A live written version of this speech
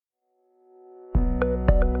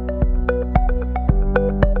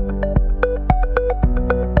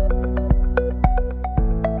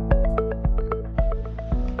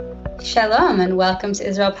Shalom and welcome to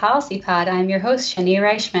Israel Policy Pod. I'm your host, Shani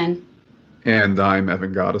Reichman. And I'm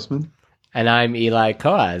Evan Gottesman. And I'm Eli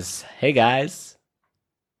Koaz. Hey, guys.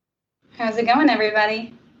 How's it going,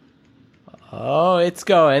 everybody? Oh, it's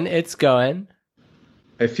going.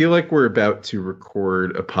 I feel like we're about to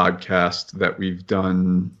record a podcast that we've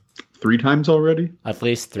done 3 times already. At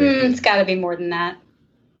least 3. It's got to be more than that.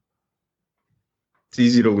 It's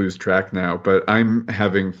easy to lose track now, but I'm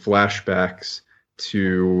having flashbacks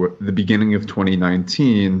to the beginning of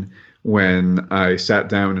 2019 when I sat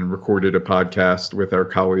down and recorded a podcast with our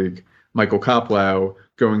colleague Michael Koplow,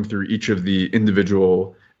 going through each of the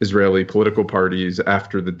individual Israeli political parties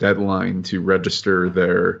after the deadline to register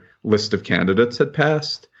their list of candidates had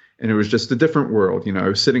passed. And it was just a different world. You know, I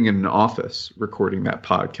was sitting in an office recording that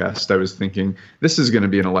podcast. I was thinking, this is going to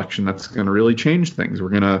be an election that's going to really change things. We're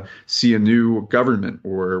going to see a new government,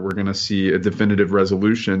 or we're going to see a definitive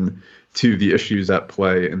resolution to the issues at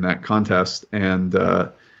play in that contest. And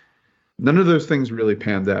none of those things really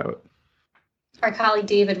panned out. Our colleague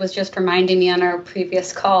David was just reminding me on our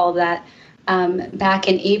previous call that back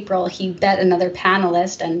in April, he bet another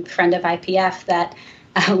panelist and friend of IPF that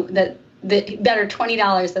bet her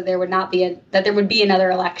 $20 that there would be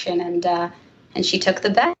another election, and she took the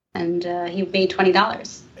bet, and he made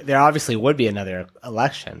 $20. There obviously would be another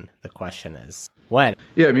election. The question is when.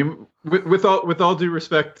 Yeah, I mean, with all due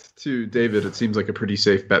respect to David, it seems like a pretty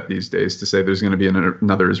safe bet these days to say there's going to be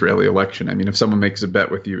another Israeli election. I mean, if someone makes a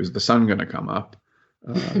bet with you, is the sun going to come up?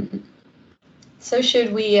 So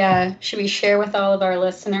should we share with all of our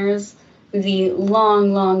listeners the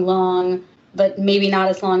long, but maybe not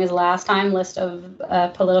as long as last time, list of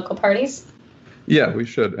political parties? Yeah, we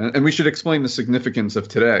should. And we should explain the significance of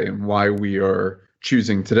today and why we are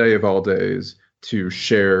choosing today of all days to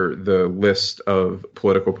share the list of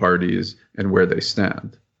political parties and where they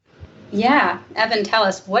stand. Yeah. Evan, tell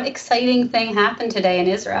us, what exciting thing happened today in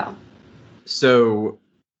Israel? So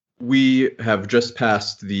we have just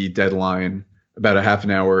passed the deadline about a half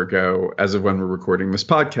an hour ago, as of when we're recording this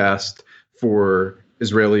podcast, for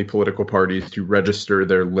Israeli political parties to register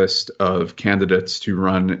their list of candidates to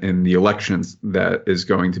run in the elections that is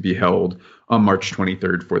going to be held on March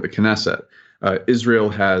 23rd for the Knesset. Israel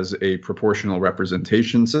has a proportional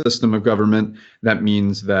representation system of government. That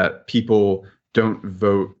means that people don't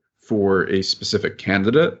vote for a specific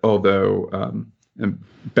candidate, although I'm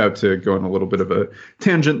about to go on a little bit of a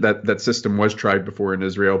tangent. That system was tried before in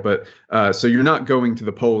Israel, but so you're not going to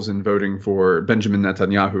the polls and voting for Benjamin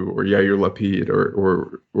Netanyahu or Yair Lapid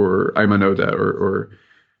or Ayman Odeh or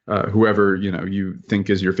whoever you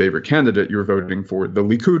think is your favorite candidate. You're voting for the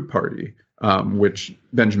Likud party, which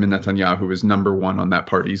Benjamin Netanyahu is number 1 on that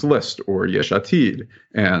party's list, or Yesh Atid,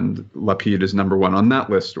 and Lapid is number 1 on that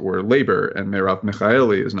list, or Labor, and Merav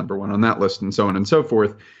Michaeli is number 1 on that list, and so on and so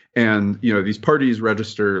forth. And, these parties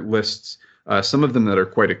register lists, some of them that are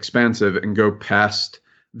quite expansive and go past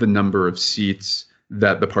the number of seats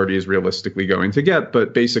that the party is realistically going to get.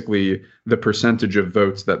 But basically, the percentage of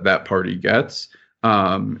votes that party gets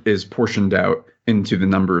is portioned out into the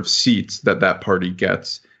number of seats that party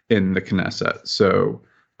gets in the Knesset. So,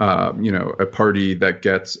 a party that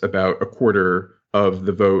gets about a quarter of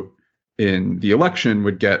the vote in the election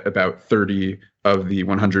would get about 30 of the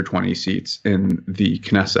 120 seats in the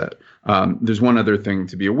Knesset. There's one other thing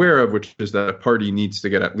to be aware of, which is that a party needs to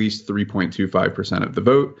get at least 3.25% of the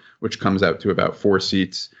vote, which comes out to about 4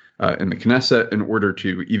 seats in the Knesset in order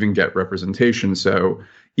to even get representation. So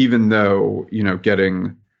even though,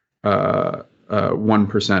 getting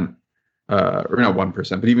 1%, or not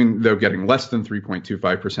 1%, but even though getting less than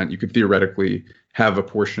 3.25%, you could theoretically have a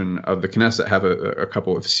portion of the Knesset have a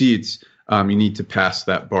couple of seats. You need to pass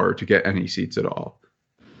that bar to get any seats at all.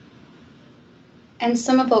 And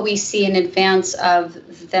some of what we see in advance of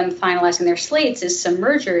them finalizing their slates is some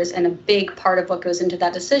mergers, and a big part of what goes into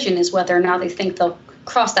that decision is whether or not they think they'll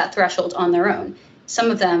cross that threshold on their own. Some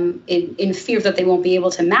of them, in fear that they won't be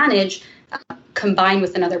able to manage, combine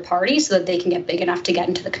with another party so that they can get big enough to get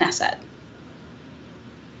into the Knesset.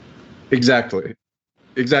 Exactly.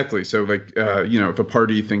 So, if a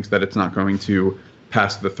party thinks that it's not going to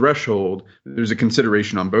pass the threshold, there's a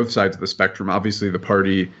consideration on both sides of the spectrum. Obviously, the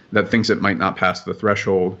party that thinks it might not pass the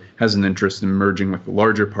threshold has an interest in merging with the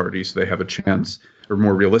larger party, so they have a chance, or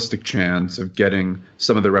more realistic chance, of getting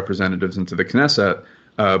some of the representatives into the Knesset.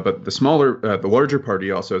 But the larger party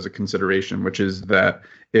also has a consideration, which is that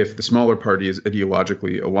if the smaller party is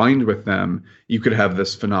ideologically aligned with them, you could have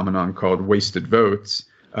this phenomenon called wasted votes,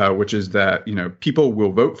 which is that, people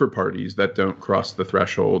will vote for parties that don't cross the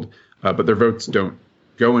threshold, but their votes don't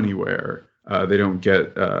go anywhere. They don't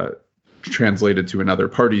get translated to another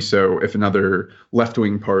party. So if another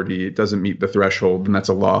left-wing party doesn't meet the threshold, then that's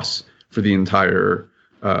a loss for the entire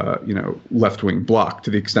left-wing bloc,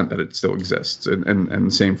 to the extent that it still exists,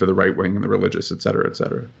 and same for the right wing and the religious, et cetera, et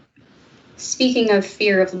cetera. Speaking of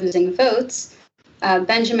fear of losing votes,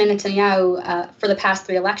 Benjamin Netanyahu, for the past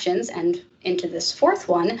 3 elections and into this 4th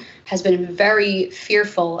one, has been very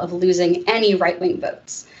fearful of losing any right-wing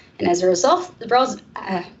votes. And as a result of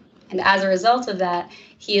that,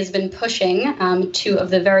 he has been pushing 2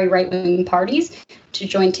 of the very right-wing parties to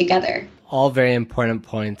join together. All very important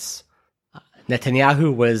points.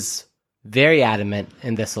 Netanyahu was very adamant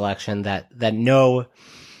in this election that no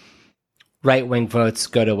right-wing votes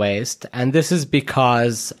go to waste. And this is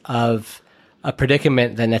because of a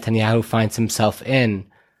predicament that Netanyahu finds himself in.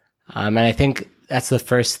 And I think that's the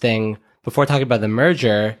first thing. Before talking about the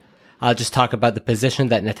merger, I'll just talk about the position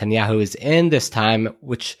that Netanyahu is in this time,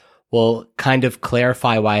 which will kind of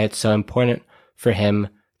clarify why it's so important for him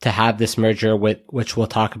to have this merger, which we'll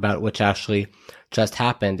talk about, which actually just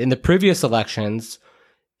happened. In the previous elections,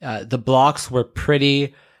 the blocs were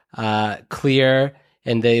pretty clear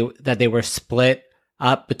that they were split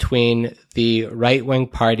up between the right-wing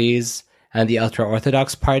parties and the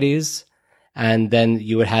ultra-Orthodox parties. And then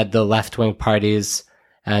you would have the left-wing parties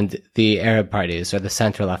and the Arab parties, or the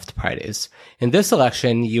center-left parties. In this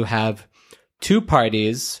election, you have 2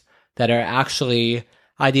 parties that are actually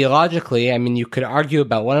ideologically, I mean, you could argue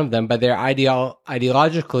about one of them, but they're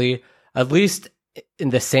ideologically at least in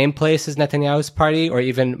the same place as Netanyahu's party, or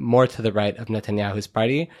even more to the right of Netanyahu's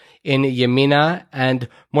party, in Yamina, and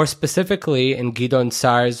more specifically in Gideon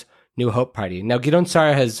Sa'ar's New Hope party. Now, Gideon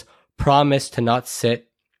Sa'ar has promised to not sit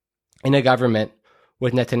in a government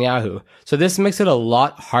with Netanyahu. So this makes it a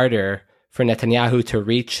lot harder for Netanyahu to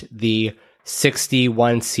reach the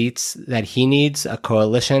 61 seats that he needs, a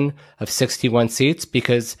coalition of 61 seats,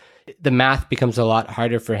 because the math becomes a lot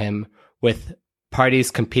harder for him with parties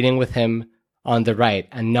competing with him on the right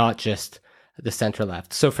and not just the center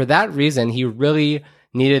left. So for that reason, he really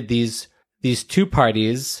needed these 2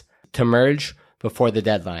 parties to merge before the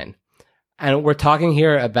deadline. And we're talking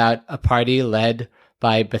here about a party led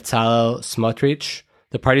by Bezalel Smotrich.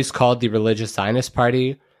 The party's called the Religious Zionist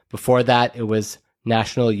Party. Before that, it was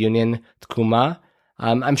National Union Tkuma.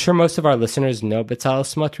 I'm sure most of our listeners know Bezalel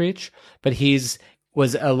Smotrich, but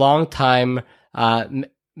was a long-time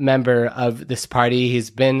member of this party. He's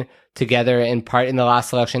been together in the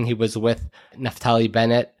last election. He was with Naftali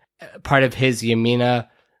Bennett, part of his Yamina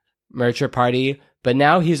merger party, but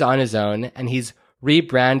now he's on his own and he's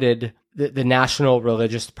rebranded the National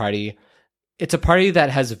Religious Party. It's a party that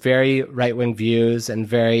has very right-wing views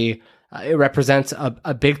and it represents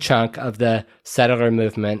a big chunk of the settler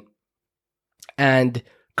movement. And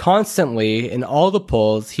constantly in all the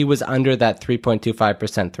polls, he was under that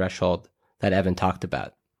 3.25% threshold that Evan talked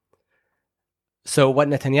about. So what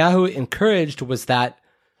Netanyahu encouraged was that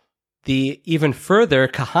the even further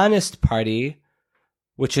Kahanist party,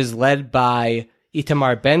 which is led by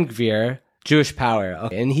Itamar Ben-Gvir, Jewish Power.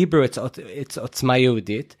 Okay. In Hebrew, it's Otzma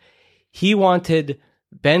Yehudit. He wanted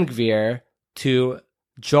Ben-Gvir to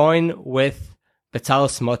join with Bezalel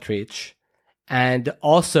Smotrich and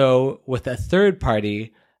also with a third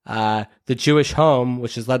party, the Jewish Home,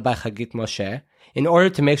 which is led by Hagit Moshe, in order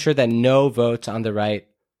to make sure that no votes on the right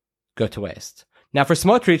go to waste. Now, for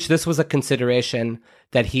Smotrich, this was a consideration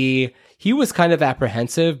that he was kind of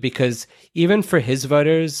apprehensive, because even for his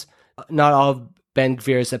voters, not all of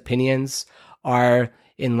Ben-Gvir's opinions are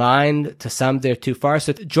in line. To some, they're too far.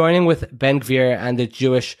 So joining with Ben-Gvir and the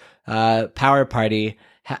Jewish Power Party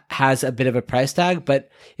has a bit of a price tag. But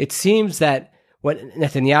it seems that what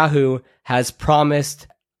Netanyahu has promised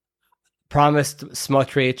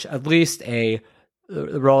Smotrich at least a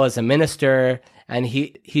role as a minister, and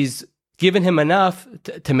he's given him enough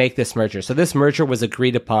to make this merger. So this merger was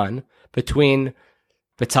agreed upon between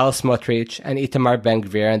Bezalel Smotrich and Itamar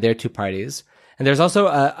Ben-Gvir and their 2 parties. And there's also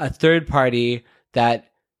a third party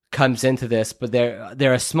that comes into this, but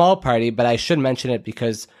they're a small party, but I should mention it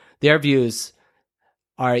because their views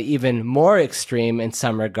are even more extreme in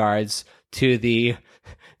some regards to the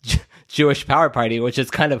Jewish Power Party, which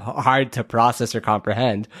is kind of hard to process or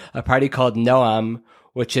comprehend. A party called Noam,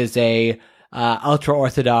 which is a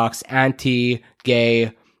ultra-Orthodox,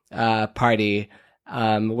 anti-gay party,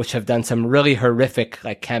 which have done some really horrific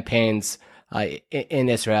campaigns in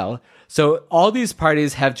Israel. So all these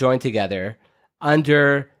parties have joined together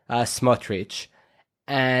under Smotrich,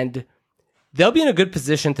 and they'll be in a good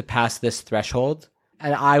position to pass this threshold.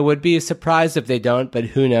 And I would be surprised if they don't, but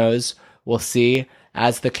who knows? We'll see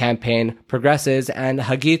as the campaign progresses. And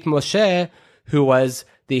Hagit Moshe, who was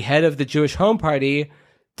the head of the Jewish Home Party,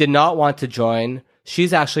 did not want to join.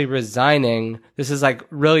 She's actually resigning. This is like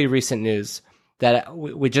really recent news that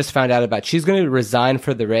we just found out about. She's going to resign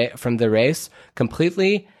from the race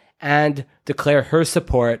completely and declare her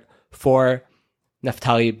support for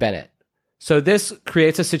Naftali Bennett. So this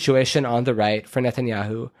creates a situation on the right for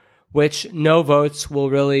Netanyahu, which no votes will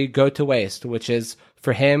really go to waste, which is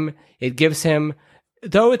for him, it gives him,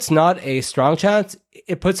 though it's not a strong chance,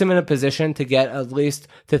 it puts him in a position to get at least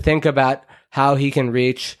to think about how he can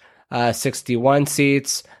reach 61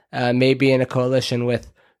 seats, maybe in a coalition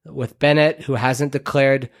with Bennett, who hasn't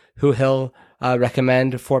declared who he'll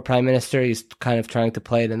recommend for prime minister. He's kind of trying to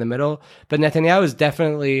play it in the middle. But Netanyahu has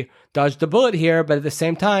definitely dodged the bullet here. But at the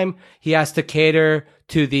same time, he has to cater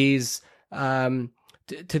to these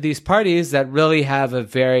parties that really have a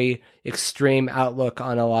very extreme outlook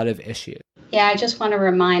on a lot of issues. Yeah, I just want to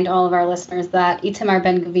remind all of our listeners that Itamar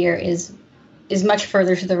Ben-Gvir is much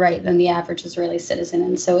further to the right than the average Israeli citizen.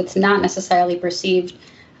 And so it's not necessarily perceived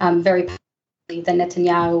very positively that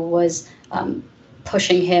Netanyahu was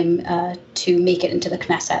pushing him to make it into the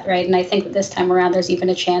Knesset, right? And I think that this time around, there's even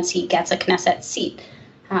a chance he gets a Knesset seat.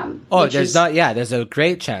 There's a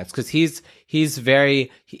great chance because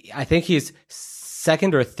I think he's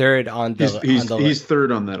second or third on the he's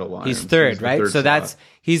third on that alliance. He's third, right? So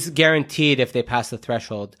he's guaranteed if they pass the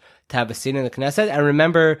threshold to have a seat in the Knesset. And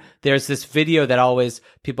remember, there's this video that always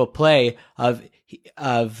people play of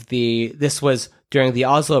this was during the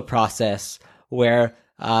Oslo process where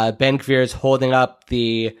Ben-Gvir is holding up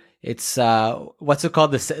what's it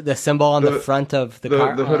called, the symbol on the front of the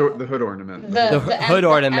car, the hood ornament, the hood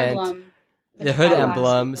ornament. The hood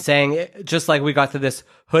emblem, saying, just like we got to this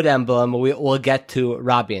hood emblem, we'll get to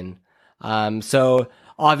Rabin. So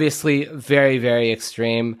obviously very, very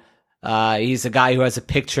extreme. He's a guy who has a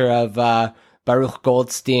picture of Baruch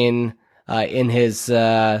Goldstein in his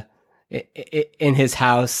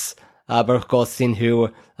house. Baruch Goldstein,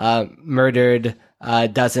 who murdered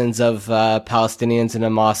dozens of Palestinians in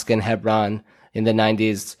a mosque in Hebron in the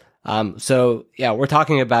 90s. So yeah, we're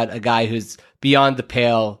talking about a guy who's beyond the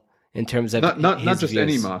pale in terms of not just views.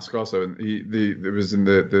 Any mosque. Also, it was in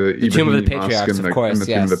the Tomb of the Patriarchs, mosque, of course. the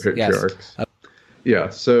Tomb of the Patriarchs. Yes. Yeah.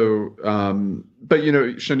 So, but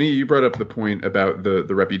Shani, you brought up the point about the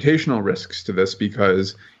reputational risks to this,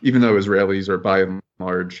 because even though Israelis are by and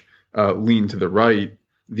large lean to the right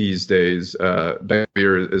these days,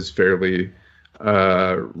 Ben-Gvir is fairly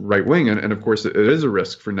right wing, and of course it is a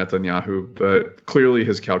risk for Netanyahu. But clearly,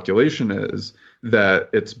 his calculation is that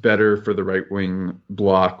it's better for the right-wing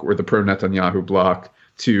bloc or the pro-Netanyahu bloc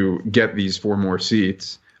to get these 4 more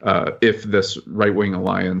seats if this right-wing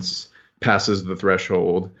alliance passes the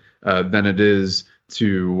threshold than it is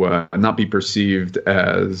to not be perceived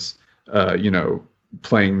as,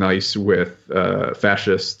 playing nice with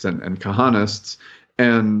fascists and Kahanists.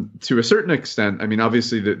 And to a certain extent, I mean,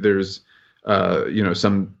 obviously there's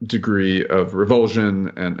some degree of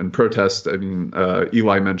revulsion and protest. I mean,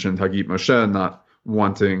 Eli mentioned Hagit Moshe not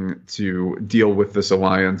wanting to deal with this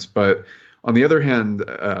alliance. But on the other hand,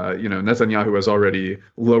 Netanyahu has already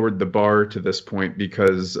lowered the bar to this point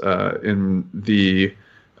because in the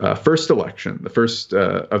first election, the first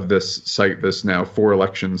of this now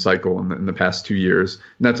 4-election cycle in the past 2 years,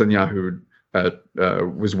 Netanyahu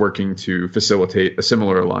was working to facilitate a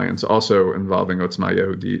similar alliance, also involving Otzma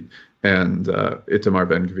Yehudit and Itamar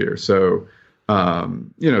Ben-Gvir. So,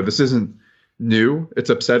 this isn't new. It's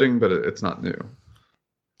upsetting, but it's not new.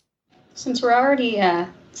 Since we're already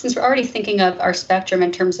thinking of our spectrum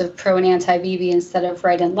in terms of pro and anti-Bibi instead of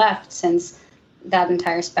right and left, since that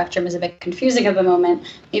entire spectrum is a bit confusing at the moment,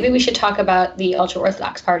 maybe we should talk about the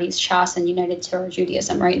ultra-Orthodox parties, Shas and United Torah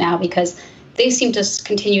Judaism, right now, because they seem to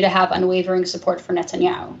continue to have unwavering support for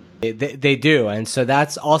Netanyahu. They do. And so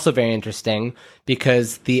that's also very interesting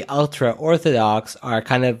because the ultra-Orthodox are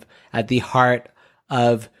kind of at the heart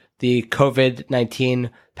of the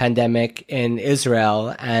COVID-19 pandemic in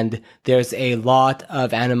Israel. And there's a lot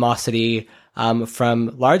of animosity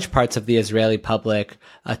from large parts of the Israeli public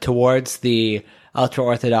towards the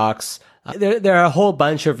ultra-Orthodox. There are a whole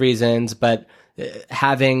bunch of reasons, but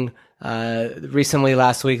having recently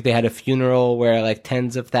last week, they had a funeral where like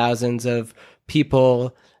tens of thousands of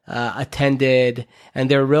people attended,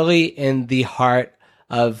 and they're really in the heart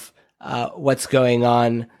of what's going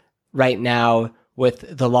on right now with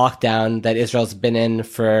the lockdown that Israel's been in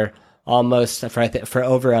for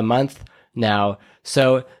over a month now.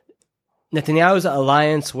 So Netanyahu's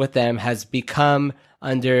alliance with them has become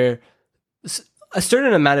under a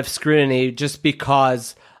certain amount of scrutiny just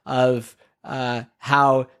because of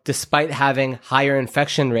how, despite having higher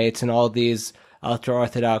infection rates in all these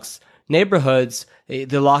ultra-Orthodox neighborhoods, the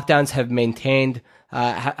lockdowns have maintained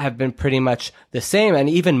have been pretty much the same and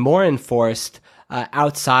even more enforced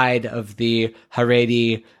outside of the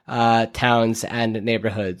Haredi towns and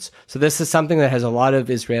neighborhoods. So this is something that has a lot of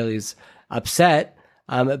Israelis upset.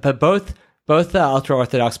 But both the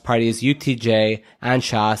ultra-Orthodox parties, UTJ and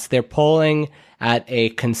Shas, they're polling at a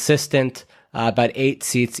consistent about 8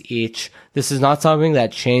 seats each. This is not something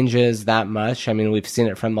that changes that much. I mean, we've seen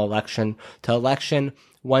it from election to election,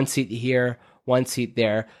 1 seat here, 1 seat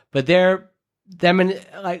there. But they're in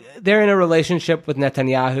a relationship with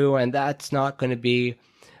Netanyahu, and that's not going to be.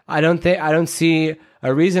 I don't see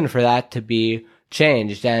a reason for that to be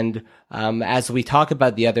changed. And as we talk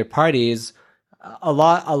about the other parties, a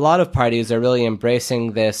lot of parties are really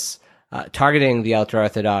embracing this, targeting the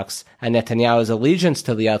ultra-Orthodox and Netanyahu's allegiance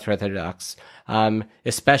to the ultra-Orthodox,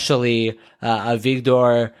 especially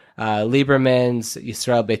Avigdor Lieberman's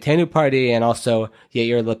Yisrael Beitenu party and also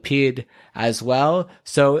Yair Lapid as well.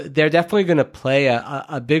 So they're definitely going to play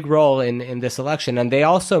a big role in this election, and they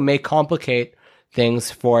also may complicate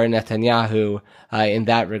things for Netanyahu in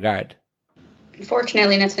that regard.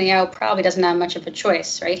 Unfortunately, Netanyahu probably doesn't have much of a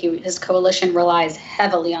choice, right? His coalition relies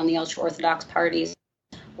heavily on the ultra-Orthodox parties.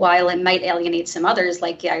 While it might alienate some others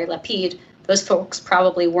like Yair Lapid, those folks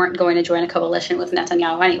probably weren't going to join a coalition with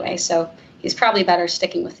Netanyahu anyway, so he's probably better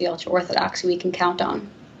sticking with the ultra-Orthodox who we can count on.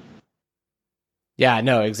 Yeah,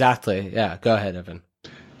 no, exactly. Yeah, go ahead, Evan.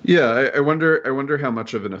 Yeah, I wonder how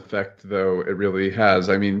much of an effect, though, it really has.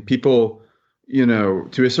 I mean, people,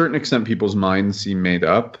 to a certain extent, people's minds seem made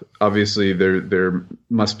up. Obviously, there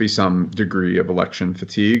must be some degree of election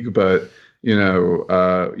fatigue, but we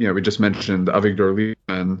just mentioned Avigdor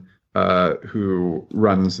Lieberman, who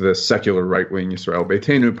runs this secular right-wing Yisrael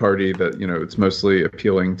Beitenu party that, it's mostly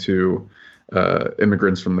appealing to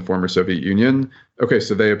immigrants from the former Soviet Union. Okay,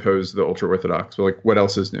 so they oppose the ultra-Orthodox. But what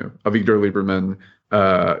else is new? Avigdor Lieberman,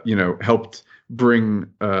 helped bring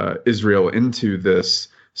Israel into this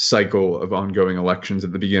cycle of ongoing elections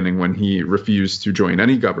at the beginning when he refused to join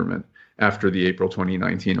any government after the April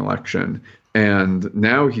 2019 election. And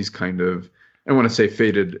now he's kind of, I want to say,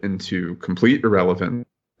 faded into complete irrelevance.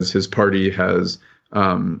 His party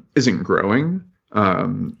isn't growing.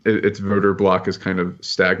 Its voter bloc is kind of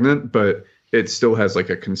stagnant, but it still has a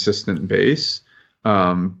consistent base.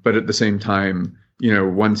 But at the same time,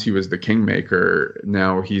 once he was the kingmaker,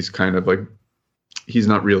 now he's kind of he's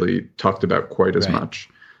not really talked about quite as much.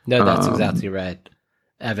 No, that's exactly right,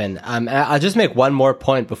 Evan. I'll just make one more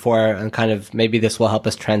point before, and kind of maybe this will help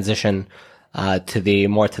us transition to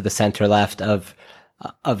the center left of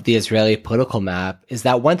the Israeli political map, is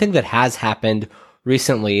that one thing that has happened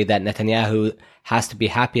recently that Netanyahu has to be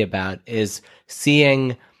happy about is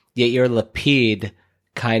seeing Yair Lapid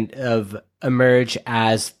kind of emerge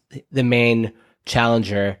as the main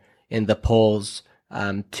challenger in the polls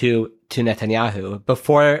to Netanyahu.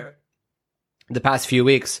 Before the past few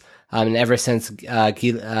weeks, and ever since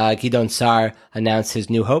Gideon Sa'ar announced his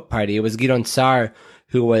New Hope party, it was Gideon Sa'ar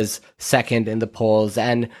who was second in the polls.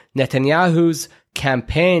 And Netanyahu's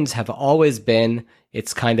campaigns have always been,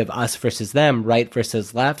 it's kind of us versus them, right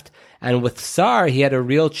versus left. And with Sa'ar, he had a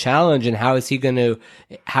real challenge in how is he going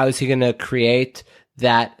to create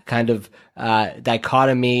that kind of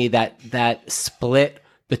dichotomy, that split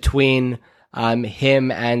between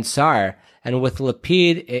him and Sa'ar. And with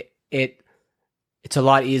Lapid, it's a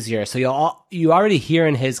lot easier. So you already hear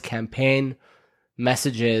in his campaign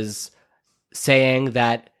messages saying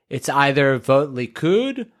that it's either vote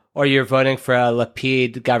Likud or you're voting for a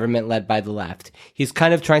Lapid government led by the left. He's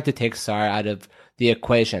kind of trying to take Sa'ar out of the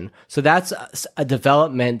equation. So that's a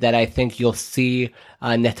development that I think you'll see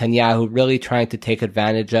Netanyahu really trying to take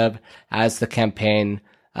advantage of as the campaign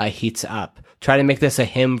heats up. Try to make this a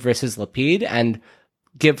him versus Lapid and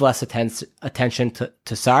give less attention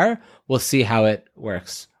to Sa'ar. We'll see how it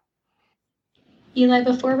works. Eli,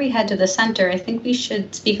 before we head to the center, I think we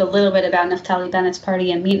should speak a little bit about Naftali Bennett's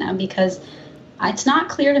party, Yamina, because it's not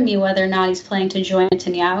clear to me whether or not he's planning to join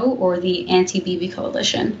Netanyahu or the anti-Bibi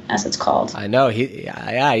coalition, as it's called. I know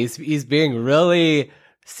he's being really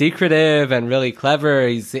secretive and really clever.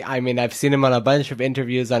 I've seen him on a bunch of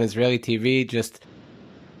interviews on Israeli TV.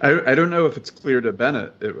 I don't know if it's clear to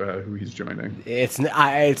Bennett who he's joining. It's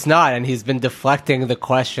not, and he's been deflecting the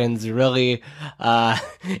questions really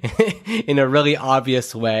in a really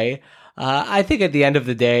obvious way. I think at the end of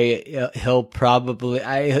the day,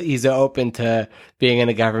 he's open to being in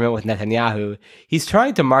a government with Netanyahu. He's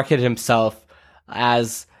trying to market himself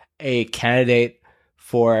as a candidate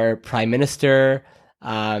for prime minister,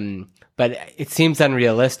 but it seems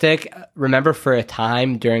unrealistic. Remember, for a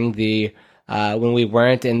time during the when we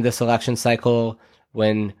weren't in this election cycle,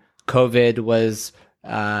 when COVID was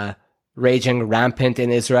raging rampant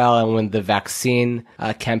in Israel and when the vaccine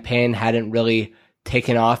campaign hadn't really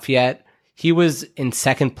taken off yet. He was in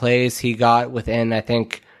second place. He got within, I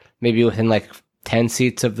think, maybe within like 10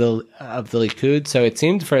 seats of the Likud. So it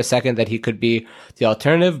seemed for a second that he could be the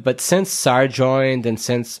alternative. But since Sar joined and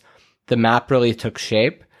since the map really took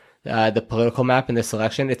shape, the political map in this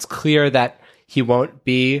election, it's clear that he won't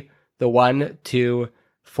be the one to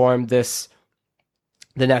form the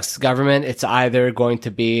next government. It's either going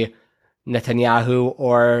to be Netanyahu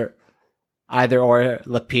or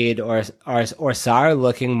Lapid or Sar,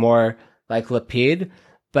 looking more like Lapid.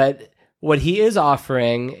 But what he is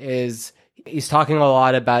offering is he's talking a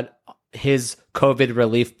lot about his COVID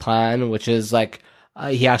relief plan, which is like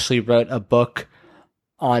he actually wrote a book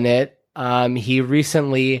on it. He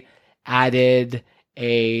recently added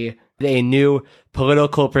a new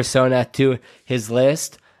political persona to his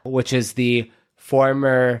list, which is the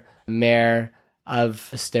former mayor of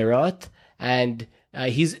Sderot. And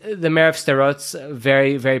he's the mayor of Sderot's a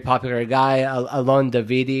very, very popular guy, Alon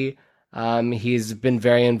Davidi. He's been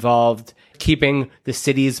very involved keeping the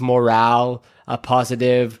city's morale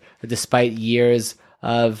positive despite years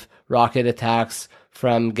of rocket attacks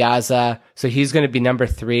from Gaza. So he's going to be number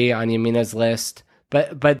 3 on Yamina's list.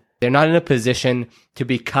 But they're not in a position to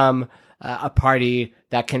become a party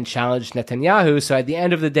that can challenge Netanyahu. So at the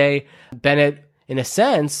end of the day, Bennett, in a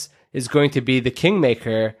sense, is going to be the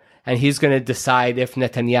kingmaker, and he's going to decide if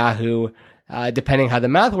Netanyahu, depending how the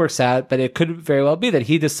math works out, but it could very well be that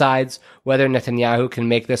he decides whether Netanyahu can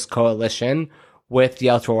make this coalition with the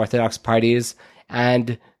ultra-Orthodox parties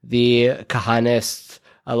and the Kahanist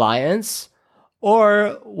alliance,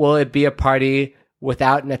 or will it be a party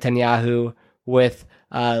without Netanyahu, with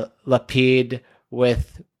Lapid,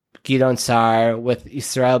 with Gidon Sar, with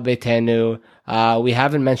Israel Beitenu. We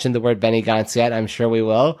haven't mentioned the word Benny Gantz yet. I'm sure we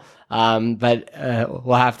will, but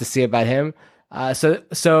we'll have to see about him. So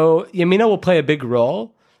Yamina will play a big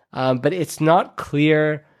role, but it's not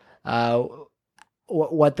clear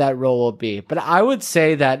what that role will be. But I would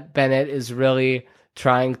say that Bennett is really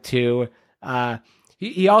trying to.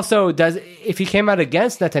 He also does. If he came out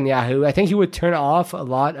against Netanyahu, I think he would turn off a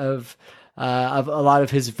lot of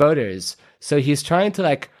his voters. So he's trying to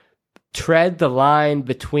like tread the line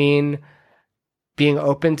between being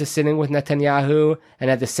open to sitting with Netanyahu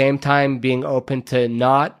and at the same time being open to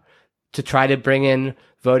try to bring in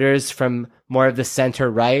voters from more of the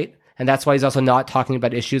center right. And that's why he's also not talking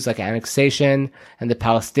about issues like annexation and the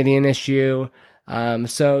Palestinian issue.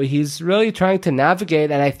 So he's really trying to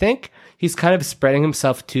navigate, and I think he's kind of spreading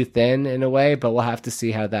himself too thin in a way, but we'll have to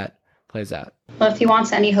see how that plays out. Well, if he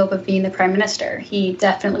wants any hope of being the prime minister, he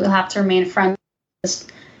definitely will have to remain friends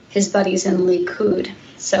with his buddies in Likud.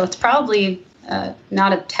 So it's probably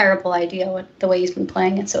not a terrible idea the way he's been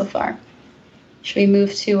playing it so far. Should we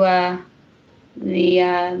move to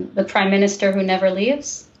the prime minister who never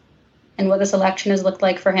leaves, and what this election has looked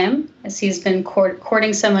like for him, as he's been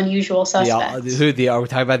courting some unusual suspects? Are we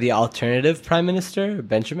talking about the alternative prime minister,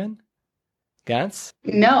 Benjamin Gantz?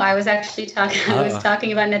 No, I was actually talking. I was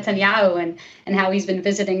talking about Netanyahu and how he's been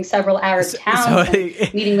visiting several Arab towns,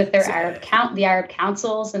 and meeting with their the Arab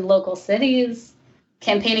councils in local cities,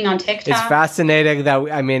 campaigning on TikTok. It's fascinating that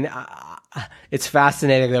it's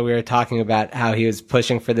fascinating that we were talking about how he was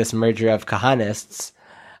pushing for this merger of Kahanists,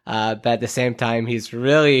 but at the same time, he's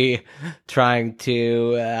really trying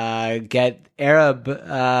to get Arab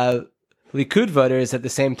Likud voters at the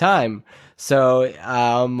same time. So,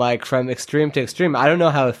 like from extreme to extreme, I don't know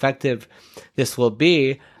how effective this will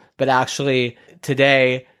be, but actually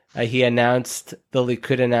today the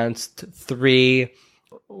Likud announced 3,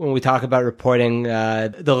 when we talk about reporting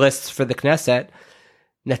the lists for the Knesset,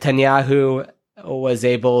 Netanyahu was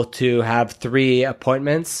able to have 3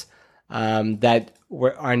 appointments that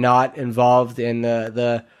are not involved in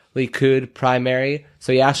the Likud primary.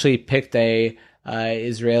 So he actually picked a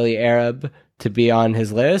Israeli Arab to be on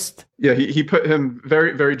his list. Yeah, he put him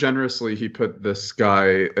very, very generously. He put this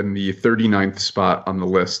guy in the 39th spot on the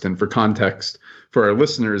list. And for context, for our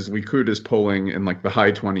listeners, Likud is polling in like the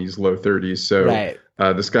high 20s, low 30s. So right.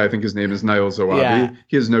 This guy, I think his name is Nail Zawabi. Yeah.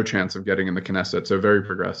 He has no chance of getting in the Knesset. So very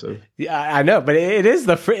progressive. Yeah, I know, but it is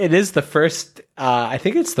the first. I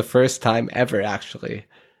think it's the first time ever, actually,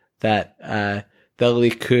 that the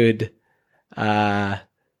Likud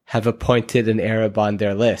have appointed an Arab on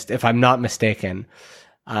their list, if I'm not mistaken.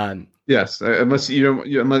 Yes, unless you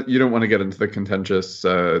don't want to get into the contentious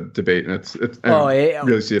debate, and it's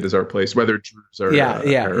really see it as our place, whether Jews are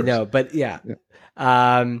Arabs. No, but yeah.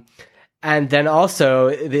 And then also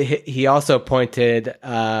he also appointed.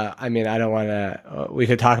 I don't want to. We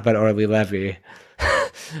could talk about Orly Levy,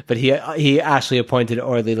 but he actually appointed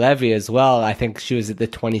Orly Levy as well. I think she was at the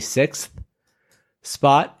 26th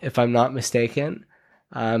spot, if I'm not mistaken.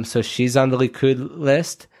 So she's on the Likud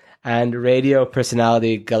list, and radio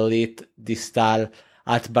personality Galit Distal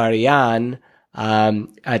Atbarian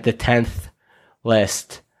at the 10th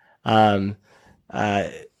list.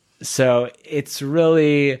 So it's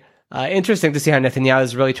really interesting to see how Netanyahu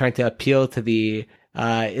is really trying to appeal to the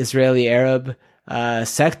Israeli Arab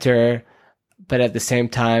sector, but at the same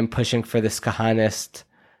time pushing for this Kahanist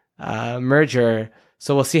merger.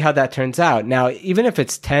 So we'll see how that turns out. Now, even if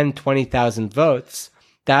it's 10, 20,000 votes,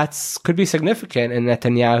 that's could be significant in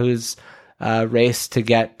Netanyahu's race to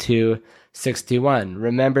get to 61.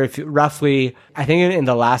 Remember, roughly, I think in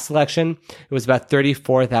the last election, it was about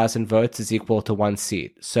 34,000 votes is equal to one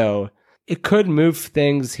seat. So it could move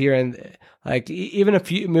things here, and like even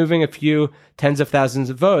moving a few tens of thousands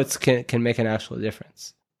of votes can make an actual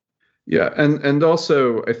difference. Yeah, and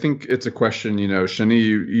also I think it's a question. Shani,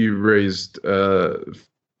 you raised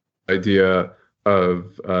idea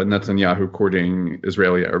of Netanyahu courting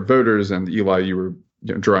Israeli Arab voters, and Eli, you were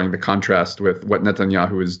drawing the contrast with what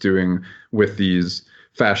Netanyahu is doing with these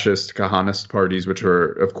fascist Kahanist parties, which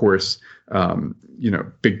are, of course,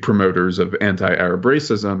 big promoters of anti-Arab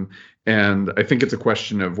racism. And I think it's a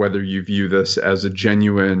question of whether you view this as a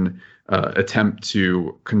genuine attempt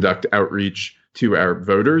to conduct outreach to Arab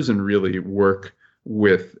voters and really work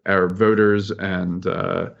with Arab voters and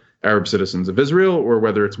Arab citizens of Israel, or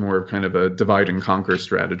whether it's more of kind of a divide and conquer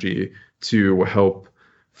strategy to help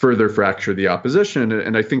further fracture the opposition.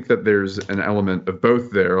 And I think that there's an element of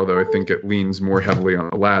both there, although I think it leans more heavily on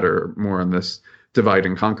the latter, more on this divide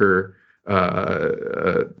and conquer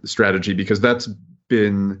strategy, because that's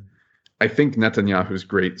been, I think, Netanyahu's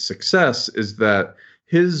great success, is that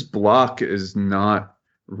his bloc is not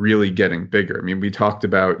really getting bigger. I mean, we talked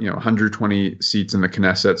about 120 seats in the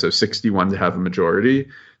Knesset, so 61 to have a majority.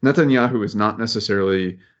 Netanyahu is not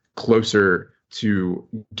necessarily closer to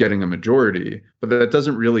getting a majority, but that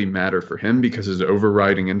doesn't really matter for him, because his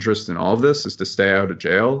overriding interest in all of this is to stay out of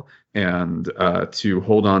jail and to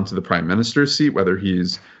hold on to the prime minister's seat, whether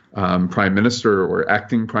he's prime minister or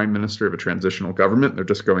acting prime minister of a transitional government. They're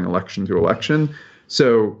just going election to election.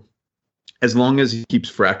 So as long as he keeps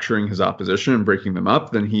fracturing his opposition and breaking them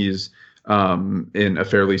up, then he's in a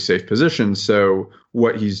fairly safe position. So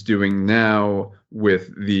what he's doing now with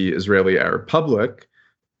the Israeli Arab public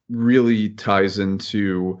really ties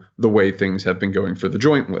into the way things have been going for the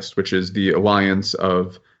Joint List, which is the alliance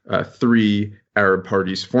of three Arab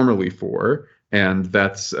parties, formerly four, and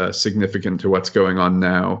that's significant to what's going on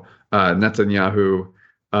now. Netanyahu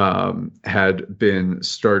had been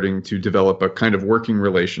starting to develop a kind of working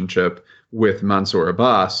relationship with Mansour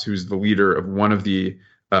Abbas, who's the leader of one of the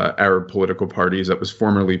Arab political parties that was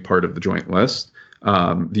formerly part of the Joint List,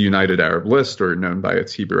 the United Arab List, or known by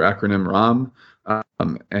its Hebrew acronym RAM.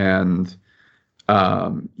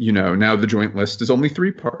 Now the Joint List is only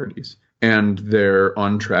three parties, and they're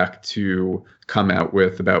on track to come out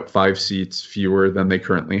with about 5 seats fewer than they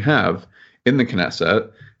currently have in the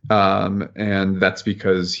Knesset. And that's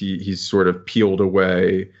because he's sort of peeled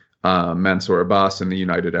away Mansour Abbas and the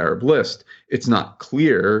United Arab List. It's not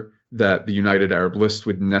clear that the United Arab List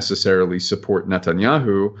would necessarily support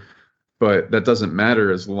Netanyahu, but that doesn't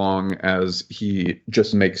matter as long as he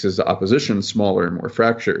just makes his opposition smaller and more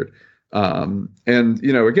fractured. Again,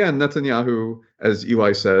 Netanyahu, as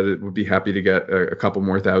Eli said, it would be happy to get a couple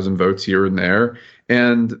more thousand votes here and there.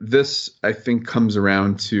 And this, I think, comes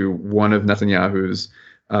around to one of Netanyahu's,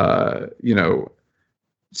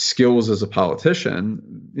 skills as a politician.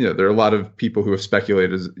 There are a lot of people who have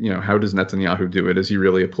speculated, how does Netanyahu do it? Is he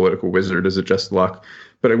really a political wizard? Is it just luck?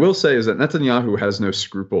 But I will say is that Netanyahu has no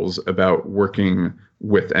scruples about working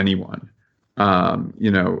with anyone. Ayman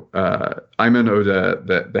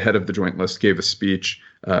Odeh, the head of the Joint List, gave a speech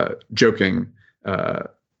joking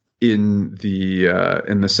in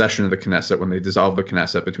the session of the Knesset when they dissolved the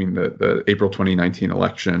Knesset between the April 2019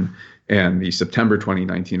 election and the September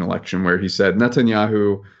 2019 election, where he said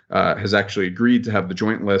Netanyahu has actually agreed to have the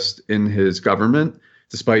Joint List in his government,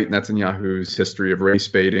 despite Netanyahu's history of race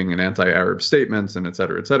baiting and anti-Arab statements and et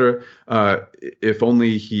cetera, if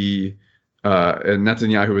only and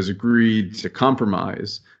Netanyahu has agreed to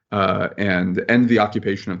compromise and end the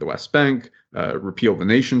occupation of the West Bank, repeal the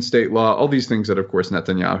nation-state law, all these things that, of course,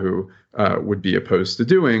 Netanyahu would be opposed to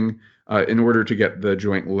doing in order to get the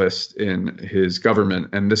Joint List in his government.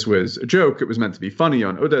 And this was a joke. It was meant to be funny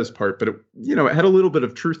on Odeh's part, but it had a little bit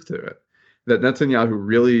of truth to it, that Netanyahu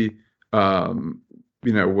really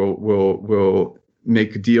will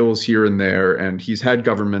make deals here and there, and he's had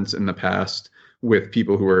governments in the past with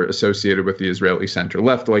people who are associated with the Israeli center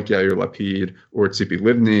left, like Yair Lapid or Tzipi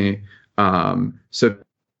Livni. So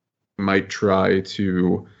might try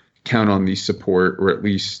to count on the support, or at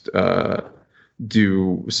least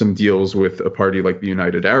do some deals with a party like the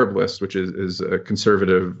United Arab List, which is a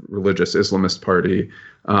conservative religious Islamist party,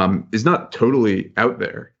 is not totally out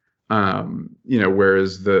there.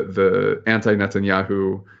 Whereas the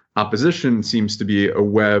anti-Netanyahu opposition seems to be a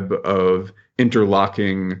web of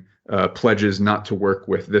interlocking pledges not to work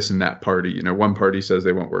with this and that party. One party says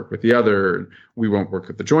they won't work with the other, we won't work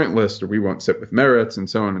with the Joint List, or we won't sit with Meretz, and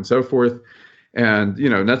so on and so forth. And,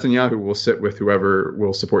 Netanyahu will sit with whoever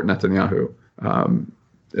will support Netanyahu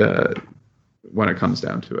when it comes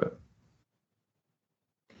down to it.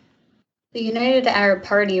 The United Arab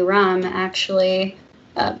Party, RAM, actually,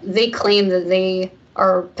 they claim that they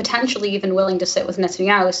are potentially even willing to sit with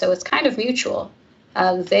Netanyahu, so it's kind of mutual.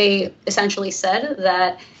 They essentially said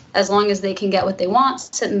that as long as they can get what they want,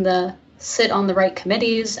 sit on the right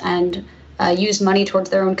committees and use money towards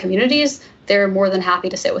their own communities, they're more than happy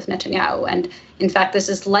to sit with Netanyahu. And in fact, this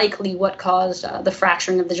is likely what caused the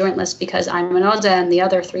fracturing of the Joint List, because Ayman Odeh and the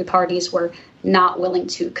other three parties were not willing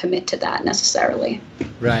to commit to that necessarily.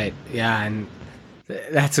 Right. Yeah. And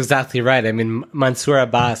that's exactly right. I mean, Mansour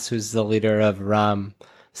Abbas, who's the leader of RAM,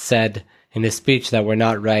 said in his speech that we're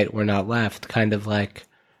not right, we're not left, kind of like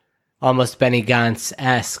almost Benny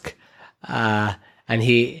Gantz-esque. And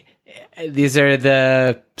these are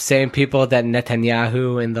the same people that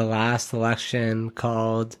Netanyahu in the last election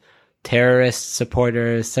called terrorist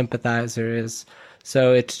supporters, sympathizers.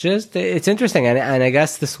 So it's interesting. And I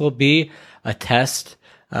guess this will be a test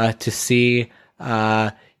to see.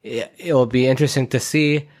 It will be interesting to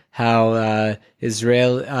see how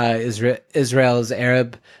Israel's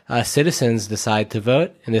Arab citizens decide to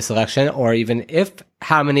vote in this election, or even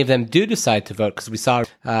how many of them do decide to vote, because we saw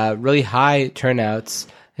really high turnouts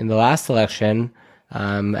in the last election,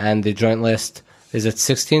 and the Joint List is at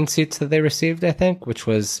 16 seats that they received, I think, which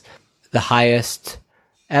was the highest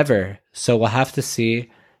ever. So we'll have to see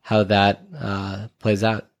how that plays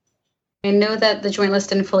out. I know that the Joint List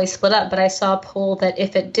didn't fully split up, but I saw a poll that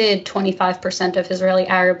if it did, 25% of Israeli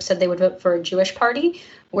Arabs said they would vote for a Jewish party,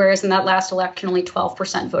 whereas in that last election, only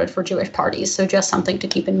 12% voted for Jewish parties. So just something to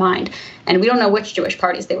keep in mind. And we don't know which Jewish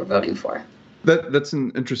parties they were voting for. That's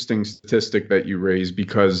an interesting statistic that you raise,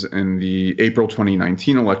 because in the April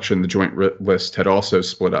 2019 election, the Joint List had also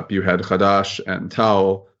split up. You had Hadash and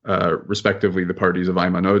Tal, respectively the parties of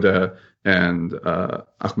Ayman Odeh and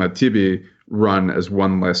Ahmed Tibi, run as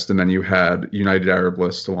one list, and then you had United Arab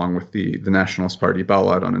List along with the Nationalist Party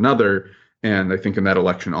Balad on another. And I think in that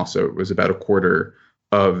election also it was about a quarter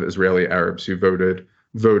of Israeli Arabs who voted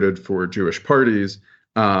for Jewish parties.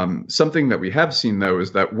 Something that we have seen, though,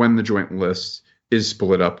 is that when the Joint List is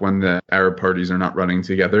split up, when the Arab parties are not running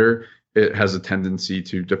together, it has a tendency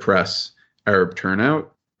to depress Arab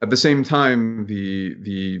turnout. At the same time,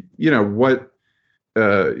 the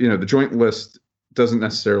Joint List doesn't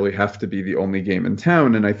necessarily have to be the only game in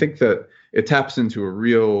town, and I think that it taps into a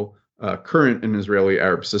real current in Israeli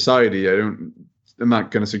Arab society. I'm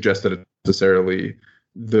not going to suggest that it's necessarily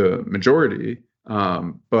the majority.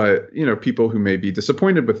 But people who may be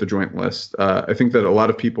disappointed with the Joint List, I think that a lot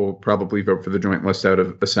of people probably vote for the Joint List out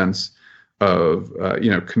of a sense of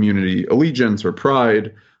community allegiance or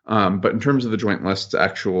pride. But in terms of the Joint List's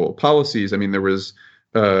actual policies, I mean, there was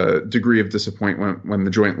a degree of disappointment when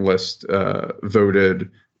the Joint List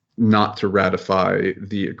voted not to ratify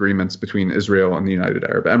the agreements between Israel and the United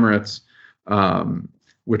Arab Emirates,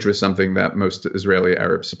 which was something that most Israeli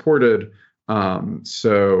Arabs supported.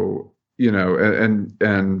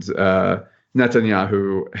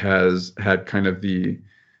 Netanyahu has had kind of the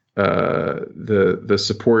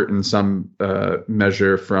support in some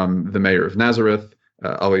measure from the mayor of Nazareth,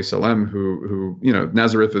 Ali Salem, who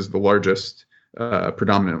Nazareth is the largest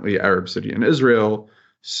predominantly Arab city in Israel.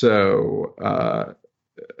 So I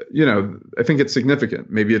think it's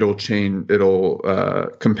significant. Maybe it'll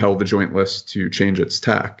compel the Joint List to change its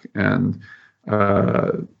tack, and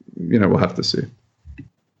we'll have to see.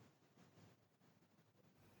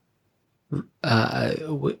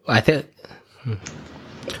 I think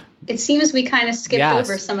it seems we kind of skipped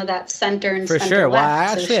over some of that center and for center sure. left.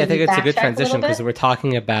 Well, actually, I think it's a good transition, because we're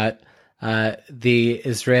talking about the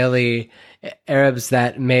Israeli Arabs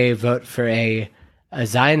that may vote for a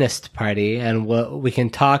Zionist party, and we can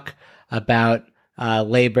talk about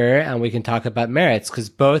Labor and we can talk about Meretz, because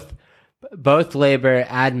both Labor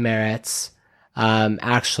and Meretz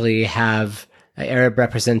actually have Arab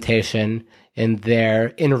representation in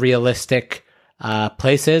realistic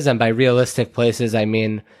places. And by realistic places, I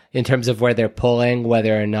mean in terms of where they're polling,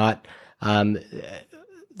 whether or not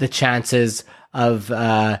the chances of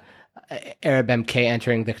Arab MK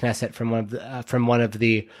entering the Knesset from one of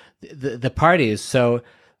the parties. So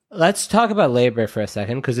let's talk about labor for a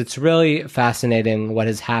second, because it's really fascinating what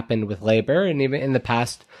has happened with labor, and even in the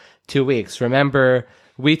past 2 weeks. Remember,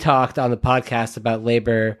 we talked on the podcast about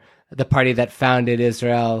labor, the party that founded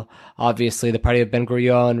Israel, obviously the party of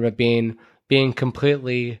Ben-Gurion, Rabin, being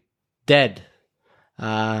completely dead.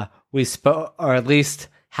 We spoke, or at least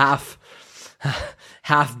half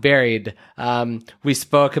buried. We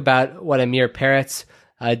spoke about what Amir Peretz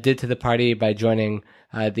did to the party by joining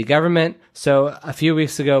the government. So a few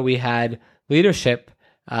weeks ago, we had a leadership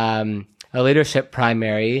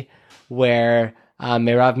primary where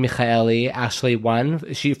Merav Michaeli actually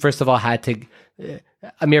won. She, first of all,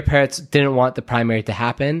 Amir Peretz didn't want the primary to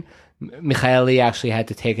happen. Michaeli actually had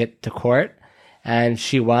to take it to court, and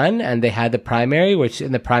she won, and they had the primary, which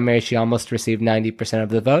in the primary she almost received 90% of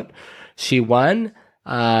the vote. She won.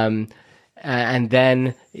 And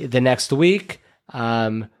then the next week,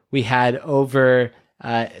 we had over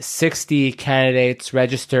 60 candidates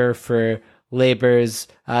register for Labor's,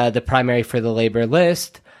 the primary for the Labor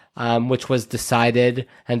list, which was decided,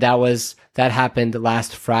 and that happened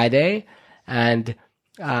last Friday. And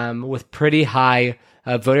with pretty high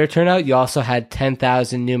voter turnout, you also had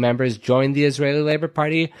 10,000 new members join the Israeli Labor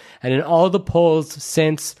Party. And in all the polls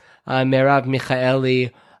since Merav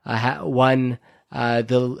Michaeli won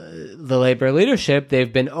the Labor leadership,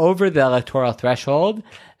 they've been over the electoral threshold,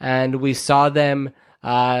 and we saw them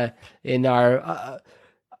in our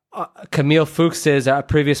Camille Fuchs's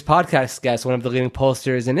previous podcast guest, one of the leading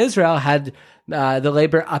pollsters in Israel, had the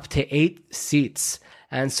Labor up to 8 seats.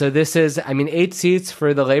 And so this is, 8 seats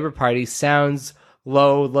for the Labor Party sounds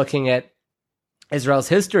low looking at Israel's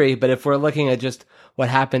history, but if we're looking at just what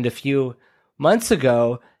happened a few months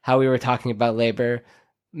ago, how we were talking about Labor,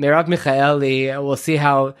 Merav Michaeli, we'll see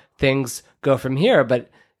how things go from here,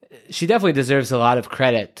 but she definitely deserves a lot of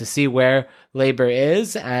credit to see where Labor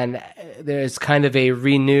is, and there's kind of a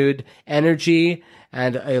renewed energy,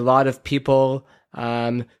 and a lot of people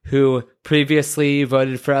who previously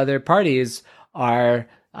voted for other parties are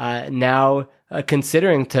now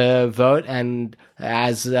considering to vote, and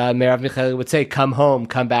as Merav Michaeli would say, come home,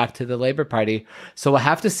 come back to the Labor Party. So we'll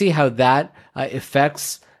have to see how that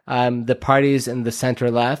affects the parties in the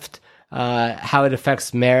center-left, how it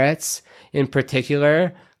affects Meretz in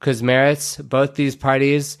particular, because Meretz, both these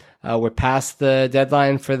parties were past the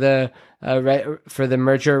deadline for the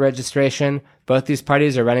merger registration. Both these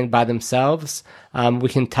parties are running by themselves. We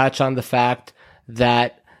can touch on the fact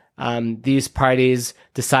that these parties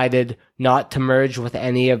decided not to merge with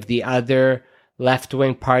any of the other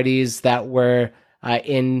left-wing parties that were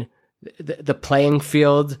in the playing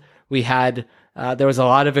field. We had there was a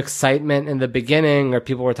lot of excitement in the beginning, where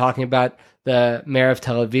people were talking about the mayor of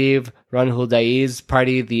Tel Aviv, Ron Huldai's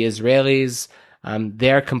party, the Israelis.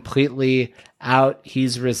 They're completely out.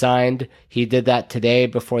 He's resigned. He did that today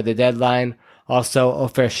before the deadline. Also,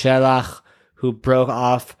 Ofer Shelach, who broke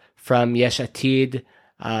off from Yesh Atid,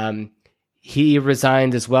 he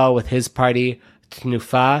resigned as well with his party,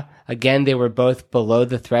 Tnufa. Again, they were both below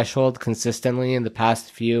the threshold consistently in the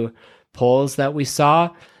past few polls that we saw.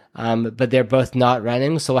 But they're both not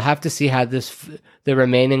running. So we'll have to see how the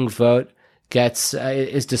remaining vote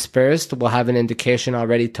is dispersed. We'll have an indication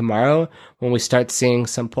already tomorrow when we start seeing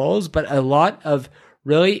some polls, but a lot of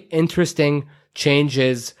really interesting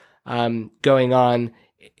changes going on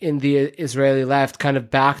in the Israeli left, kind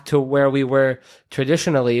of back to where we were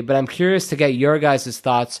traditionally. But I'm curious to get your guys'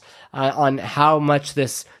 thoughts on how much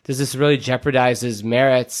does this really jeopardizes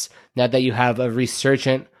Meretz now that you have a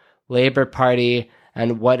resurgent Labor Party,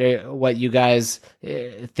 and what you guys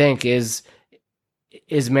think is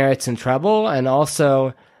Meretz in trouble. And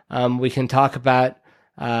also we can talk about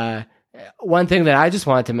one thing that I just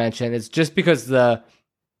wanted to mention is just because the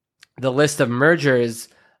list of mergers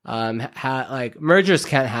mergers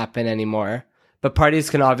can't happen anymore, but parties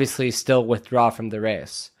can obviously still withdraw from the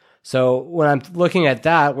race. So when I'm looking at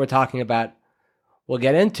that, we're talking about, we'll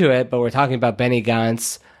get into it, but we're talking about Benny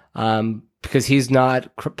Gantz, because he's not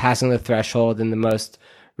passing the threshold in the most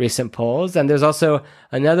recent polls. And there's also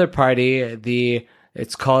another party,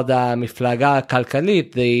 it's called Miflaga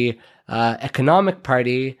Kalkalit, the economic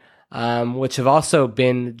party, which have also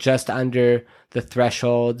been just under the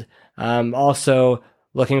threshold, also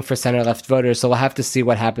looking for center-left voters. So we'll have to see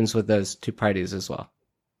what happens with those two parties as well.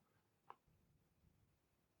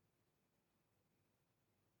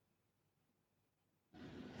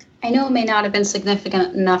 I know it may not have been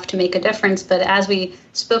significant enough to make a difference, but as we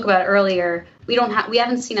spoke about earlier, we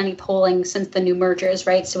haven't seen any polling since the new mergers,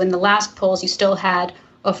 right? So in the last polls, you still had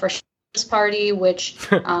Ofer Party, which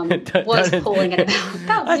was polling at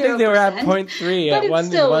about 0%. I think they were at 0.3 at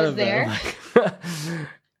one of there.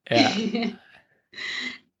 Yeah.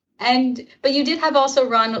 But you did have also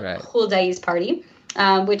run Huldai's party,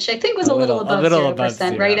 which I think was a little above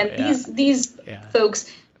 0%, right? And these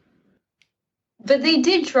folks, but they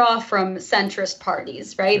did draw from centrist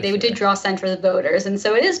parties, right? They did draw centrist voters, and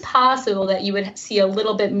so it is possible that you would see a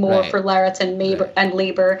little bit more for Meretz and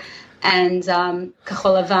Labour and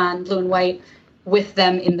Kahol Lavan, Blue and White, with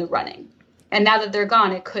them in the running. And now that they're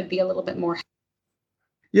gone, it could be a little bit more.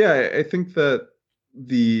 Yeah, I think that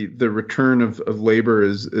the return of labor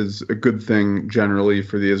is a good thing generally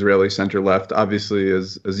for the Israeli center left. Obviously,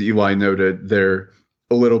 as Eli noted, they're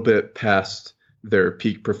a little bit past their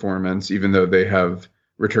peak performance, even though they have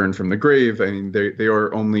returned from the grave. I mean, they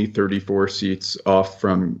are only 34 seats off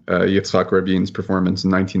from Yitzhak Rabin's performance in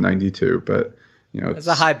 1992, but it's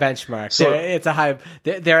a high benchmark. So,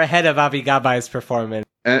 they're ahead of Avi Gabai's performance.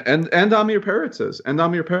 And Amir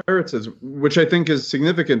Peretz's, which I think is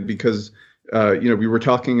significant because we were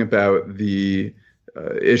talking about the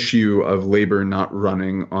issue of labor not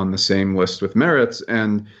running on the same list with Meretz,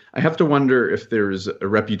 and I have to wonder if there's a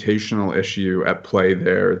reputational issue at play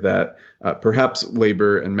there that perhaps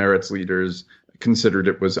labor and Meretz leaders considered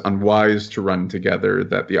it was unwise to run together,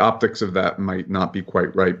 that the optics of that might not be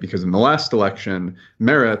quite right, because in the last election,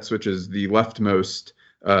 Meretz, which is the leftmost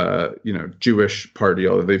Jewish party,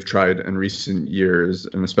 although they've tried in recent years,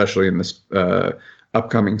 and especially in this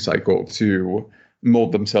upcoming cycle, to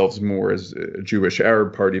mold themselves more as a Jewish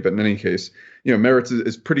Arab party. But in any case, Meretz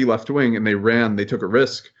is pretty left-wing, and they took a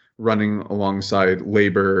risk running alongside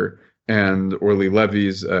Labor and Orly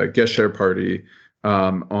Levy's Gesher party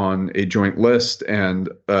on a joint list, and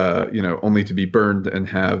only to be burned and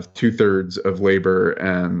have 2/3 of Labor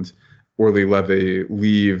and Orly Levy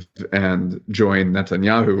leave and join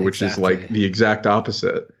Netanyahu, which is like the exact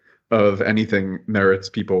opposite of anything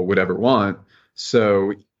Meretz people would ever want.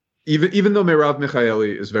 So even though Merav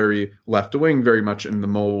Michaeli is very left-wing, very much in the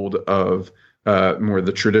mold of more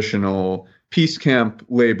the traditional peace camp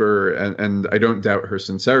labor, and I don't doubt her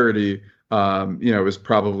sincerity, it was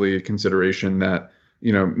probably a consideration that,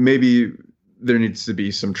 maybe there needs to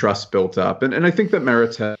be some trust built up. And I think that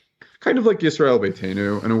Meretz had kind of like Yisrael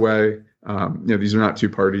Beitenu in a way. These are not two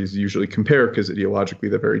parties you usually compare because ideologically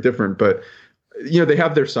they're very different, but they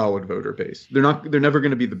have their solid voter base. They're never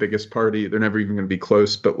going to be the biggest party. They're never even going to be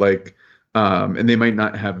close, but and they might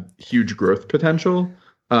not have huge growth potential.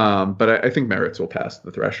 But I think Meretz will pass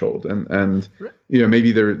the threshold, and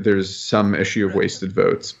maybe there's some issue of wasted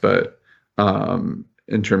votes, but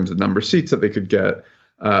in terms of number of seats that they could get,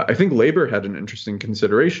 I think Labor had an interesting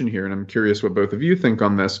consideration here, and I'm curious what both of you think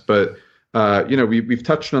on this. But we've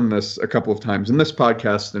touched on this a couple of times in this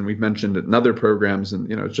podcast, and we've mentioned it in other programs, and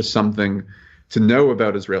it's just something to know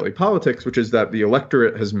about Israeli politics, which is that the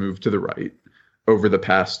electorate has moved to the right over the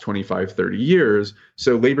past 25, 30 years.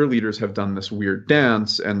 So labor leaders have done this weird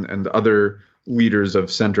dance, and other leaders of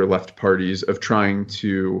center-left parties, of trying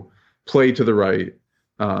to play to the right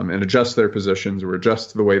and adjust their positions or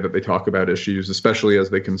adjust the way that they talk about issues, especially as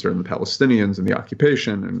they concern the Palestinians and the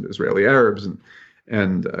occupation and Israeli Arabs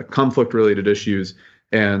and conflict-related issues,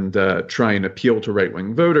 and try and appeal to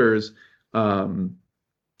right-wing voters.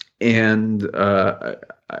 And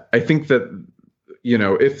I think that,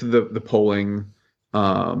 if the polling,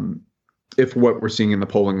 if what we're seeing in the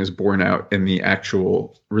polling is borne out in the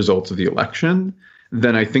actual results of the election,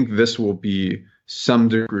 then I think this will be some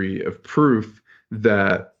degree of proof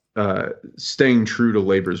that staying true to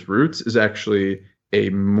labor's roots is actually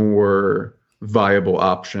a more viable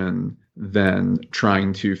option than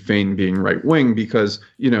trying to feign being right-wing, because,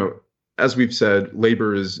 as we've said,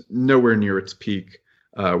 labor is nowhere near its peak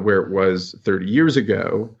where it was 30 years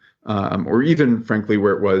ago, or even, frankly,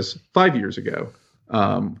 where it was 5 years ago,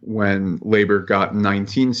 when labor got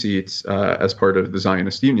 19 seats as part of the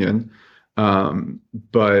Zionist Union.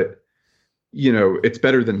 But, it's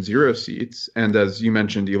better than 0 seats. And as you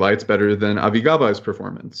mentioned, Eli, it's better than Avi Gabai's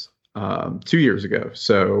performance 2 years ago.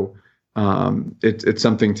 So it's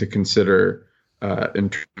something to consider in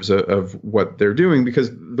terms of what they're doing,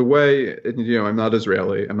 because the way, I'm not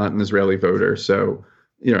Israeli, I'm not an Israeli voter, so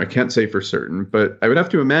I can't say for certain, but I would have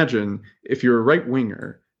to imagine if you're a right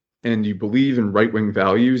winger and you believe in right wing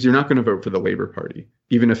values, you're not going to vote for the Labor Party,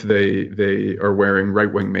 even if they are wearing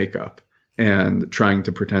right wing makeup and trying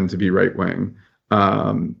to pretend to be right wing.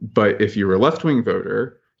 But if you're a left wing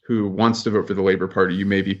voter who wants to vote for the Labor Party, you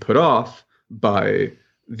may be put off by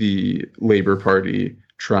the Labor Party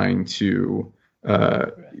trying to,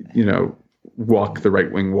 walk the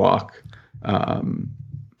right wing walk.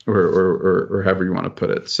 or however you want to put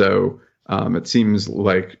it. So it seems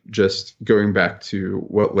like just going back to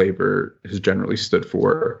what labor has generally stood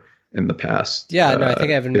for in the past. Yeah, no, I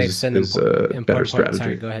think Evan makes an important better point. strategy.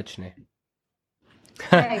 Sorry, go ahead, Sinead.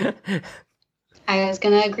 I was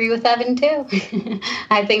going to agree with Evan too.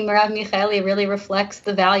 I think Merav Michaeli really reflects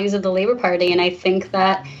the values of the Labor Party, and I think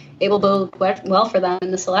that it will bode well for them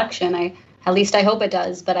in this election. At least I hope it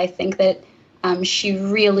does, but I think that she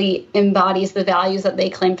really embodies the values that they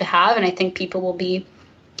claim to have, and I think people will be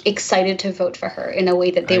excited to vote for her in a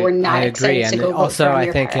way that they were not excited to go vote for Amir Also,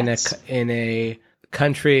 I think Peretz. in a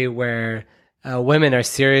country where women are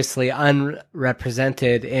seriously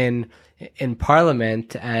unrepresented in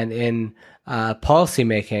parliament and in policy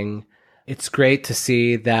making, it's great to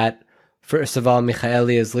see that, first of all,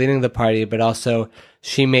 Michaeli is leading the party, but also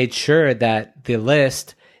she made sure that the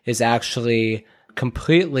list is actually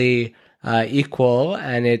completely equal,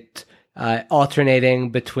 and it alternating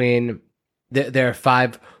between there are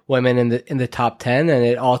 5 women in the top 10, and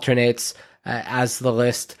it alternates as the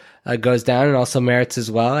list goes down, and also Meretz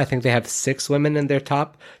as well. I think they have 6 women in their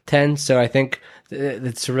top 10, so I think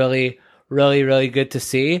it's really, really, really good to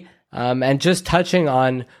see. And just touching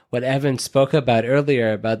on what Evan spoke about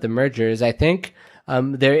earlier about the mergers, I think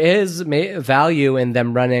there is value in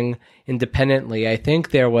them running independently. I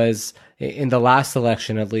think there was, in the last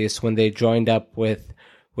election at least, when they joined up with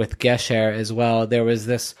Gesher as well, there was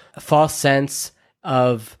this false sense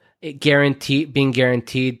of being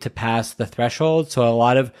guaranteed to pass the threshold. So a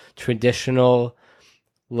lot of traditional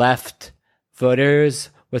left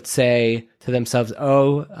voters would say to themselves,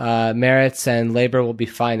 Meretz and Labor will be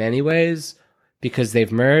fine anyways because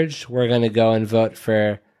they've merged. We're going to go and vote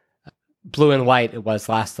for blue and white, it was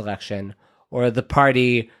last election, or the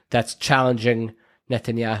party that's challenging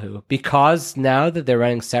Netanyahu. Because now that they're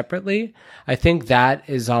running separately, I think that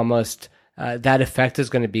is almost, that effect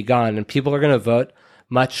is going to be gone, and people are going to vote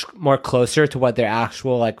much more closer to what their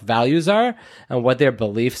actual values are and what their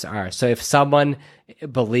beliefs are. So if someone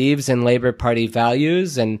believes in Labor Party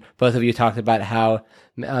values, and both of you talked about how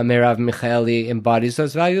Merav Michaeli embodies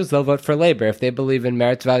those values, they'll vote for Labor. If they believe in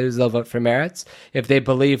Meretz values, they'll vote for Meretz. If they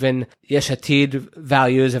believe in Yesh Atid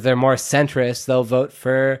values, if they're more centrist, they'll vote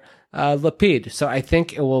for Lapid. So I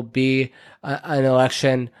think it will be an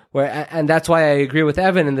election where, and that's why I agree with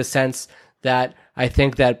Evan in the sense that I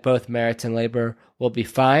think that both Meretz and Labor will be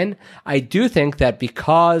fine. I do think that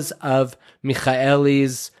because of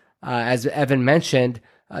Michaeli's, as Evan mentioned,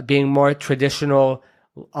 being more traditional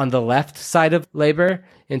on the left side of Labor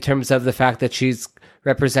in terms of the fact that she's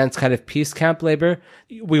represents kind of peace camp Labor,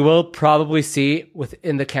 we will probably see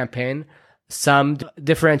within the campaign some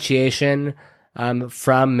differentiation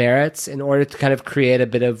from Meretz in order to kind of create a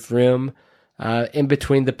bit of room in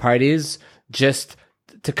between the parties, just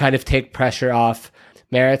to kind of take pressure off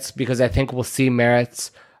Meretz, because I think we'll see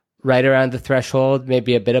Meretz right around the threshold,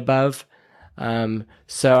 maybe a bit above.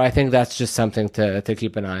 So I think that's just something to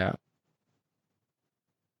keep an eye on.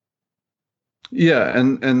 Yeah,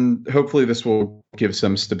 and hopefully this will give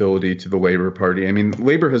some stability to the Labor Party. I mean,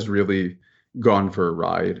 Labor has really gone for a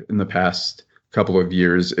ride in the past couple of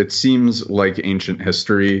years. It seems like ancient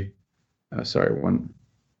history. Sorry, one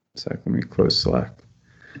sec. Let me close Slack.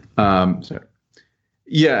 Sorry.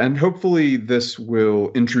 Yeah, and hopefully this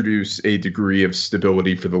will introduce a degree of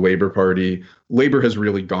stability for the Labor Party. Labor has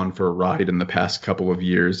really gone for a ride in the past couple of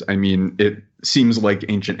years. I mean, it seems like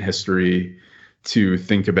ancient history to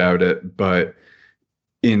think about it, but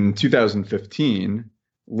in 2015,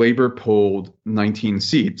 Labor polled 19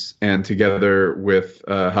 seats, and together with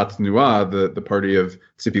Hatnuah, the party of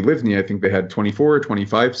Tzipi Livni, I think they had 24 or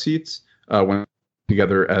 25 seats, went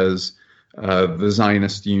together as the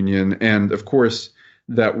Zionist Union. And of course,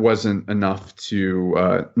 that wasn't enough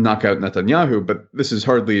to knock out Netanyahu, but this is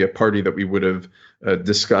hardly a party that we would have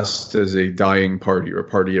discussed as a dying party or a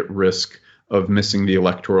party at risk of missing the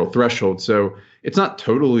electoral threshold. So it's not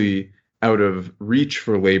totally out of reach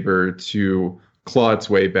for Labor to claw its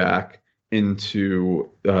way back into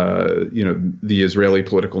the Israeli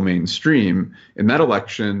political mainstream. In that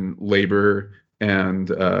election, Labor and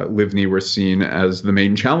Livni were seen as the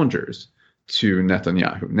main challengers to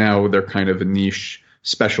Netanyahu. Now they're kind of a niche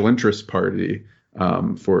special interest party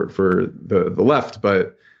for the left,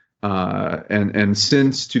 but and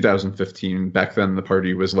since 2015, back then the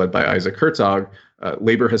party was led by Isaac Herzog.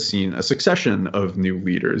 Labor has seen a succession of new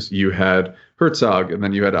leaders. You had Herzog, and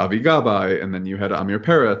then you had Avi Gabay, and then you had Amir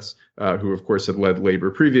Peretz, who of course had led Labor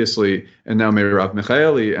previously, and now Merav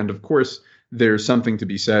Michaeli. And of course, there's something to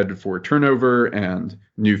be said for turnover and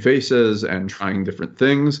new faces and trying different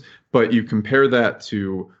things. But you compare that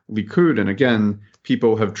to Likud, and again,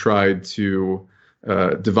 people have tried to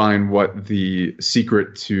divine what the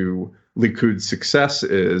secret to Likud's success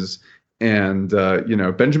is. And,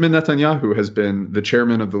 Benjamin Netanyahu has been the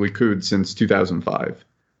chairman of the Likud since 2005.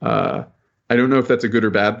 I don't know if that's a good or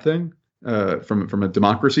bad thing from a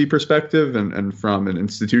democracy perspective and from an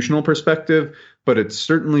institutional perspective, but it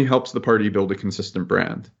certainly helps the party build a consistent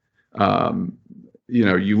brand.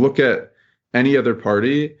 You look at any other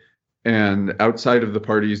party, and outside of the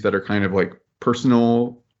parties that are kind of like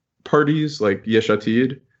personal parties, like Yesh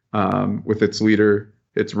Atid, with its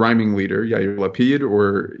rhyming leader, Yair Lapid,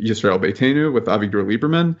 or Yisrael Beitenu with Avigdor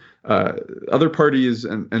Lieberman. Other parties,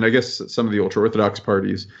 and I guess some of the ultra-Orthodox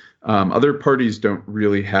parties, other parties don't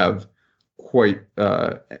really have quite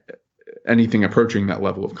anything approaching that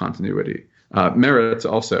level of continuity. Meretz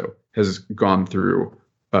also has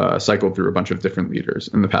cycled through a bunch of different leaders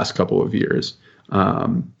in the past couple of years,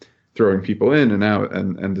 throwing people in and out,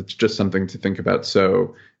 and it's just something to think about.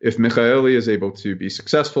 So if Michaeli is able to be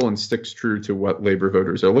successful and sticks true to what labor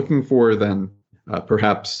voters are looking for, then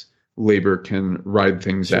perhaps labor can ride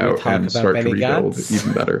things out and start to rebuild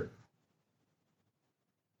even better.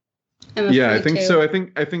 Yeah, I think so. I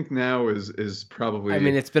think now is probably. I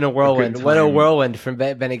mean, it's been a whirlwind. What a whirlwind from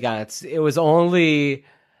Benny Gantz. It was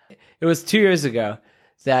 2 years ago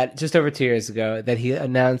just over 2 years ago that he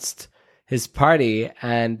announced his party,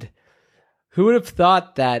 and who would have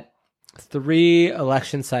thought that 3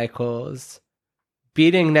 election cycles,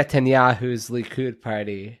 beating Netanyahu's Likud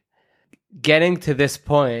party, getting to this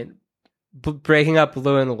point, breaking up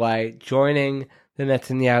blue and white, joining the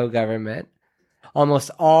Netanyahu government,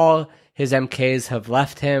 almost all his MKs have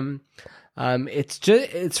left him.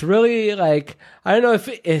 It's really like, I don't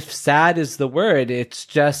know if sad is the word. It's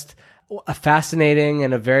just a fascinating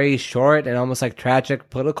and a very short and almost like tragic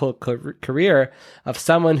political career of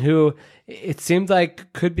someone who it seemed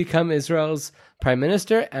like could become Israel's prime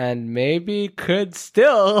minister and maybe could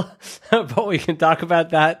still, but we can talk about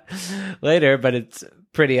that later, but it's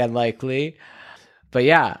pretty unlikely. But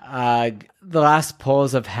yeah, the last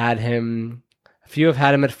polls have had him, a few have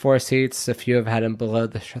had him at 4 seats, a few have had him below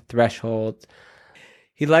the threshold.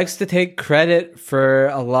 He likes to take credit for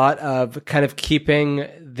a lot of kind of keeping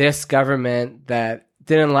this government that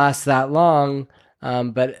didn't last that long,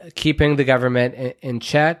 but keeping the government in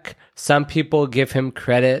check. Some people give him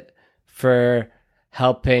credit for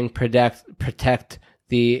helping protect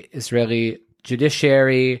the Israeli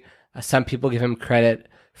judiciary. Some people give him credit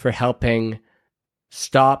for helping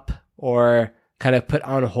stop or kind of put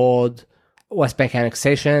on hold West Bank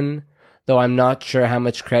annexation, though I'm not sure how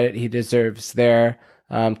much credit he deserves there.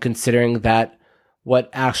 Considering that what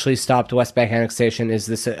actually stopped West Bank annexation is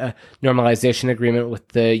this normalization agreement with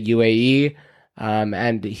the UAE,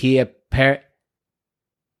 and he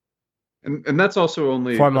and that's also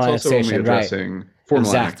only addressing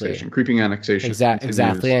formal annexation, creeping annexation.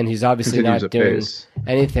 Exactly, and he's obviously not doing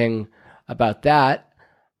anything about that.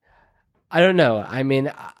 I don't know. I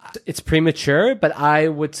mean, it's premature, but I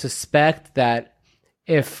would suspect that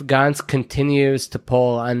if Gantz continues to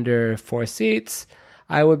poll under 4 seats,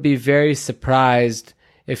 I would be very surprised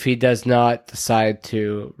if he does not decide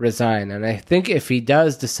to resign. And I think if he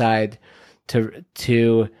does decide to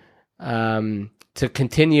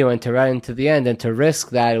continue and to run into the end and to risk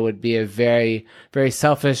that, it would be a very, very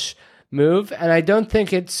selfish move. And I don't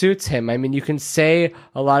think it suits him. I mean, you can say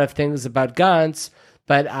a lot of things about Gantz,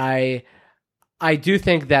 but I do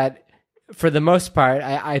think that for the most part,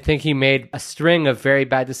 I think he made a string of very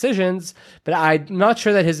bad decisions, but I'm not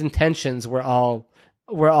sure that his intentions were all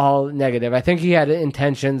negative. I think he had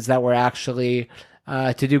intentions that were actually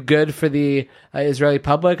to do good for the Israeli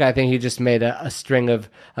public. I think he just made a string of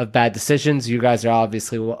bad decisions. You guys are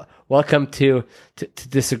obviously welcome to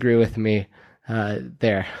disagree with me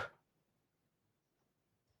there.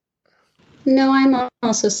 No, I'm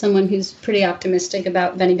also someone who's pretty optimistic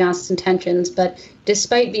about Benny Gantz's intentions, but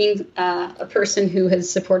despite being a person who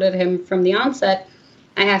has supported him from the onset,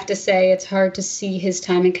 I have to say it's hard to see his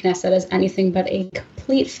time in Knesset as anything but a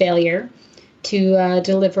complete failure to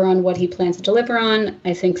deliver on what he plans to deliver on.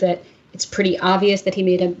 I think that it's pretty obvious that he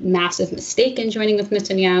made a massive mistake in joining with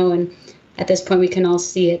Netanyahu, and at this point we can all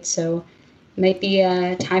see it. So it might be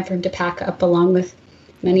time for him to pack up along with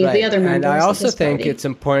many of the other members. And I also think party. It's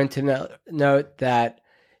important to note that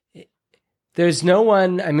there's no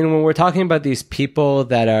one. I mean, when we're talking about these people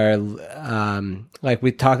that are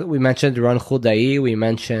we mentioned Ron Chudai, we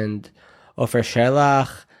mentioned Ofer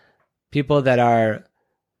Sherlach, people that are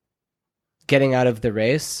getting out of the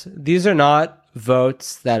race. These are not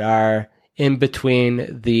votes that are in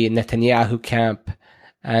between the Netanyahu camp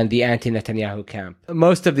and the anti-Netanyahu camp.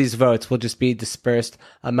 Most of these votes will just be dispersed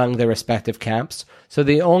among the respective camps. So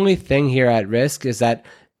the only thing here at risk is that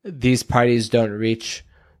these parties don't reach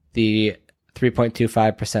the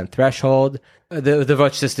 3.25% threshold. The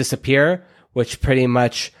votes just disappear, which pretty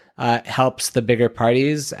much helps the bigger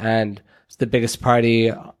parties, and the biggest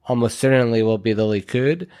party almost certainly will be the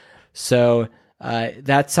Likud. So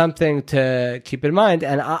that's something to keep in mind.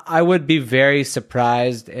 And I would be very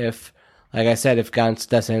surprised if, like I said, if Gantz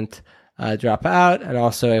doesn't drop out, and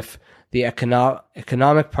also if the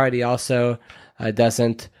economic party also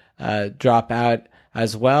doesn't drop out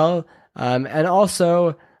as well. And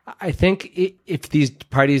also, I think if these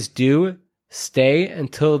parties do stay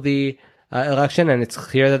until the election, and it's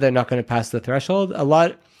clear that they're not going to pass the threshold,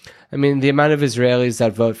 the amount of Israelis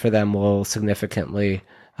that vote for them will significantly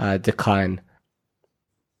decline.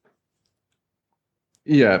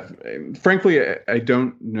 Yeah, frankly, I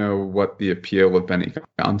don't know what the appeal of Benny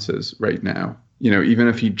Gantz is right now. Even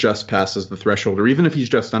if he just passes the threshold, or even if he's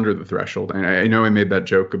just under the threshold. I know I made that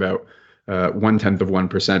joke about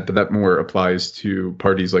 0.1%, but that more applies to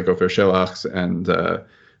parties like Ofer Shelach's and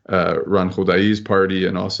Ron Chodai's party,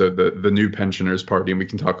 and also the New Pensioners Party, and we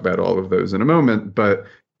can talk about all of those in a moment. But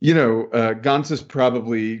Gantz is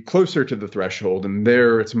probably closer to the threshold, and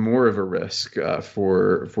there it's more of a risk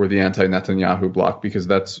for the anti-Netanyahu bloc, because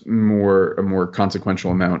that's a more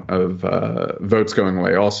consequential amount of votes going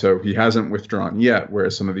away. Also, he hasn't withdrawn yet,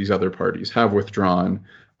 whereas some of these other parties have withdrawn.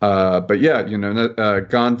 But yeah,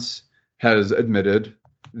 Gantz has admitted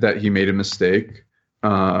that he made a mistake.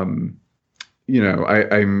 I'm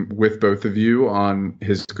with both of you on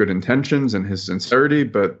his good intentions and his sincerity,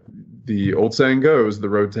 but the old saying goes, the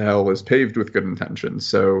road to hell is paved with good intentions.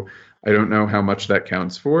 So I don't know how much that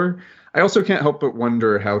counts for. I also can't help but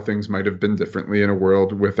wonder how things might have been differently in a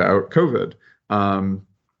world without COVID.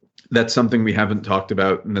 That's something we haven't talked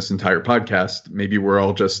about in this entire podcast. Maybe we're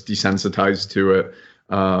all just desensitized to it,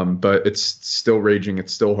 but it's still raging.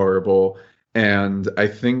 It's still horrible. And I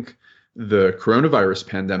think the coronavirus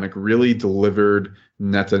pandemic really delivered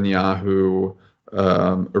Netanyahu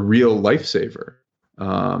a real lifesaver.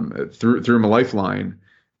 Through him a lifeline,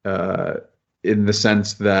 in the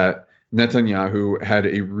sense that Netanyahu had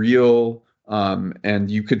a real, and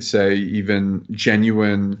you could say even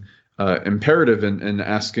genuine imperative in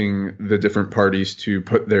asking the different parties to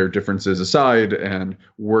put their differences aside and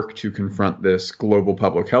work to confront this global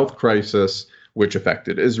public health crisis, which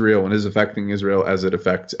affected Israel and is affecting Israel as it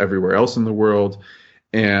affects everywhere else in the world.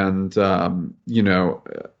 And,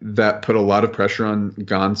 that put a lot of pressure on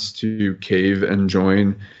Gantz to cave and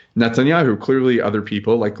join Netanyahu. Clearly, other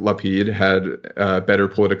people like Lapid had better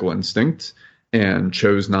political instinct and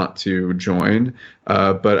chose not to join.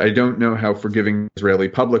 But I don't know how forgiving the Israeli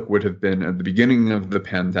public would have been at the beginning of the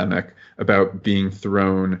pandemic about being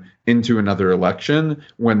thrown into another election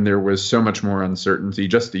when there was so much more uncertainty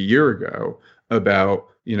just a year ago about,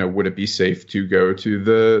 would it be safe to go to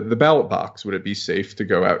the ballot box? Would it be safe to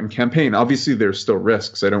go out and campaign? Obviously, there's still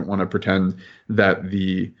risks. I don't want to pretend that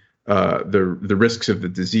the risks of the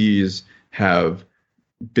disease have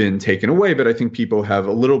been taken away, but I think people have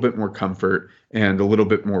a little bit more comfort and a little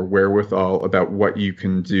bit more wherewithal about what you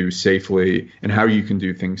can do safely and how you can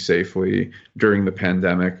do things safely during the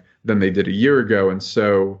pandemic than they did a year ago. And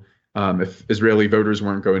so if Israeli voters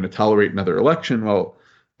weren't going to tolerate another election, well,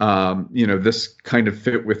 this kind of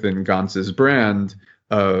fit within Gantz's brand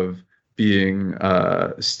of being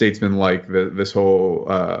statesman-like, this whole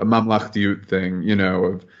mamlachtiyut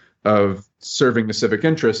thing, of serving the civic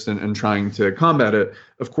interest and trying to combat it.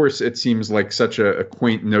 Of course, it seems like such a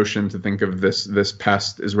quaint notion to think of this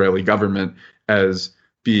past Israeli government as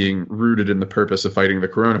being rooted in the purpose of fighting the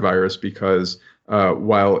coronavirus, because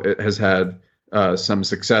while it has had some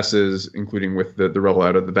successes, including with the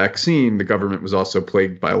rollout of the vaccine, the government was also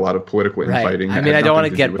plagued by a lot of political infighting. Right. I don't want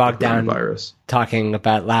to get bogged down talking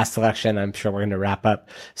about last election. I'm sure we're going to wrap up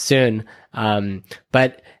soon.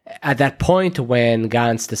 But at that point when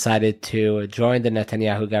Gantz decided to join the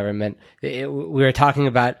Netanyahu government, we were talking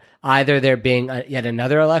about either there being yet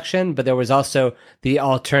another election, but there was also the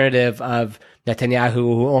alternative of Netanyahu,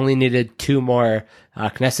 who only needed 2 more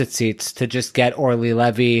Knesset seats to just get Orly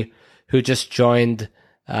Levy, who just joined,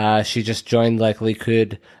 she just joined like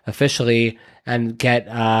Likud officially, and get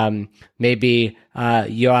maybe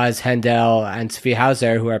Yoaz Hendel and Tzvi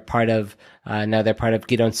Hauser, who are part of, now they're part of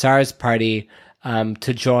Gidon Saar's party,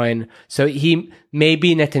 to join. So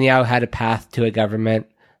maybe Netanyahu had a path to a government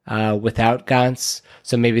without Gantz.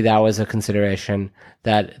 So maybe that was a consideration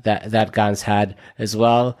that Gantz had as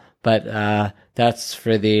well. But that's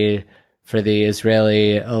for the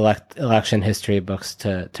Israeli election history books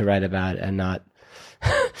to write about, and not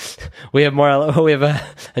we have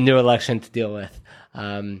a new election to deal with.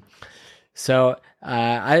 So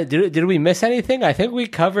did we miss anything? I think we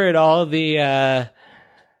covered all the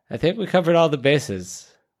bases.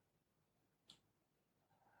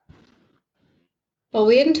 Well,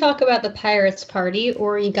 we didn't talk about the Pirates Party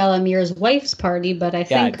or Yigal Amir's wife's party, but I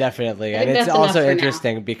think... Yeah, definitely. And it's also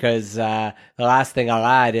interesting because the last thing I'll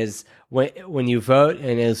add is when you vote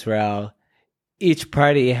in Israel, each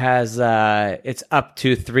party has, it's up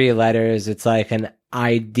to 3 letters. It's like an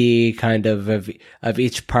ID kind of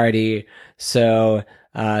each party. So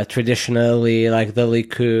traditionally, like the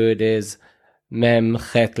Likud is Mem,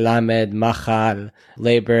 Chet, Lamed, Machal.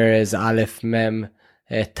 Labor is Aleph, Mem,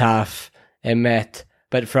 Taf, Emet.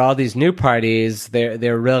 But for all these new parties,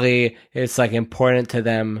 they're really, it's like important to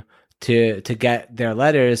them to get their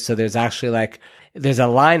letters. So there's actually there's a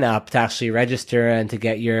lineup to actually register and to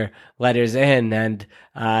get your letters in. And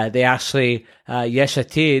they actually, Yesh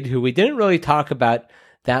Atid, who we didn't really talk about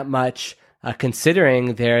that much,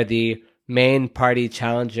 considering they're the main party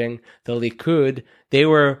challenging the Likud, they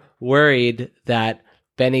were worried that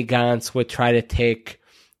Benny Gantz would try to take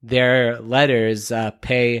their letters,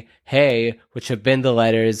 Pei, Hey, which have been the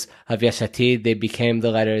letters of Yesh Atid, they became the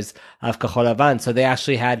letters of Kahol Lavan. So they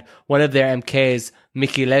actually had one of their MKs,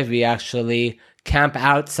 Miki Levy, actually camp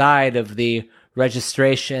outside of the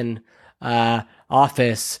registration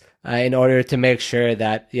office in order to make sure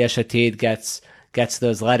that Yesh Atid gets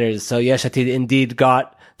those letters. So Yesh Atid indeed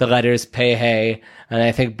got the letters Pei, Hey, and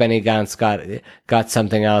I think Benny Gantz got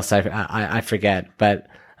something else. I forget, but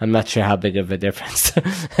I'm not sure how big of a difference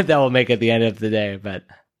that will make at the end of the day, but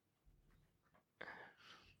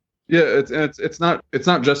yeah, it's not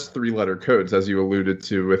just 3-letter codes as you alluded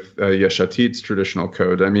to with Yesh Atid's traditional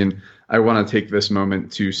code. I mean, I want to take this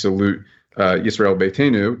moment to salute Yisrael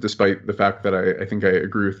Beitenu, despite the fact that I think I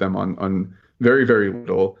agree with them on very, very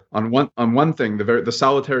little. On one thing, the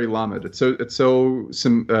solitary lamed. It's so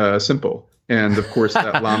simple, and of course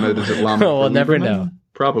that lamed is it lamed. We'll never know.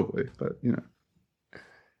 Probably, but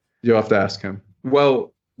you'll have to ask him.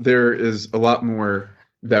 Well, there is a lot more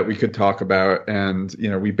that we could talk about, and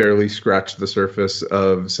we barely scratched the surface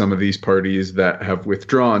of some of these parties that have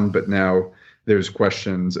withdrawn, but now there's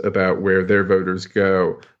questions about where their voters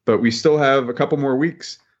go. But we still have a couple more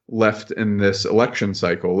weeks left in this election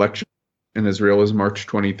cycle. Election in Israel is March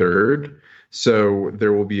 23rd, so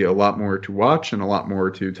there will be a lot more to watch and a lot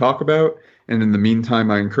more to talk about. And in the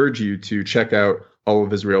meantime, I encourage you to check out all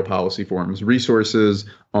of Israel Policy Forum's resources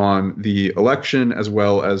on the election, as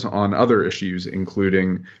well as on other issues,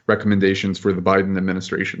 including recommendations for the Biden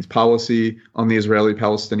administration's policy on the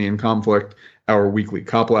Israeli-Palestinian conflict, our weekly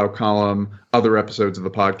Koplow column, other episodes of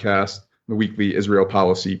the podcast, the weekly Israel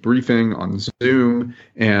Policy Briefing on Zoom,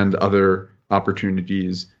 and other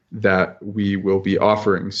opportunities that we will be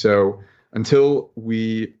offering. So until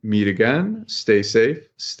we meet again, stay safe,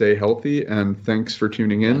 stay healthy, and thanks for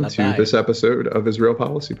tuning in to this episode of Israel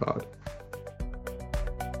Policy Pod.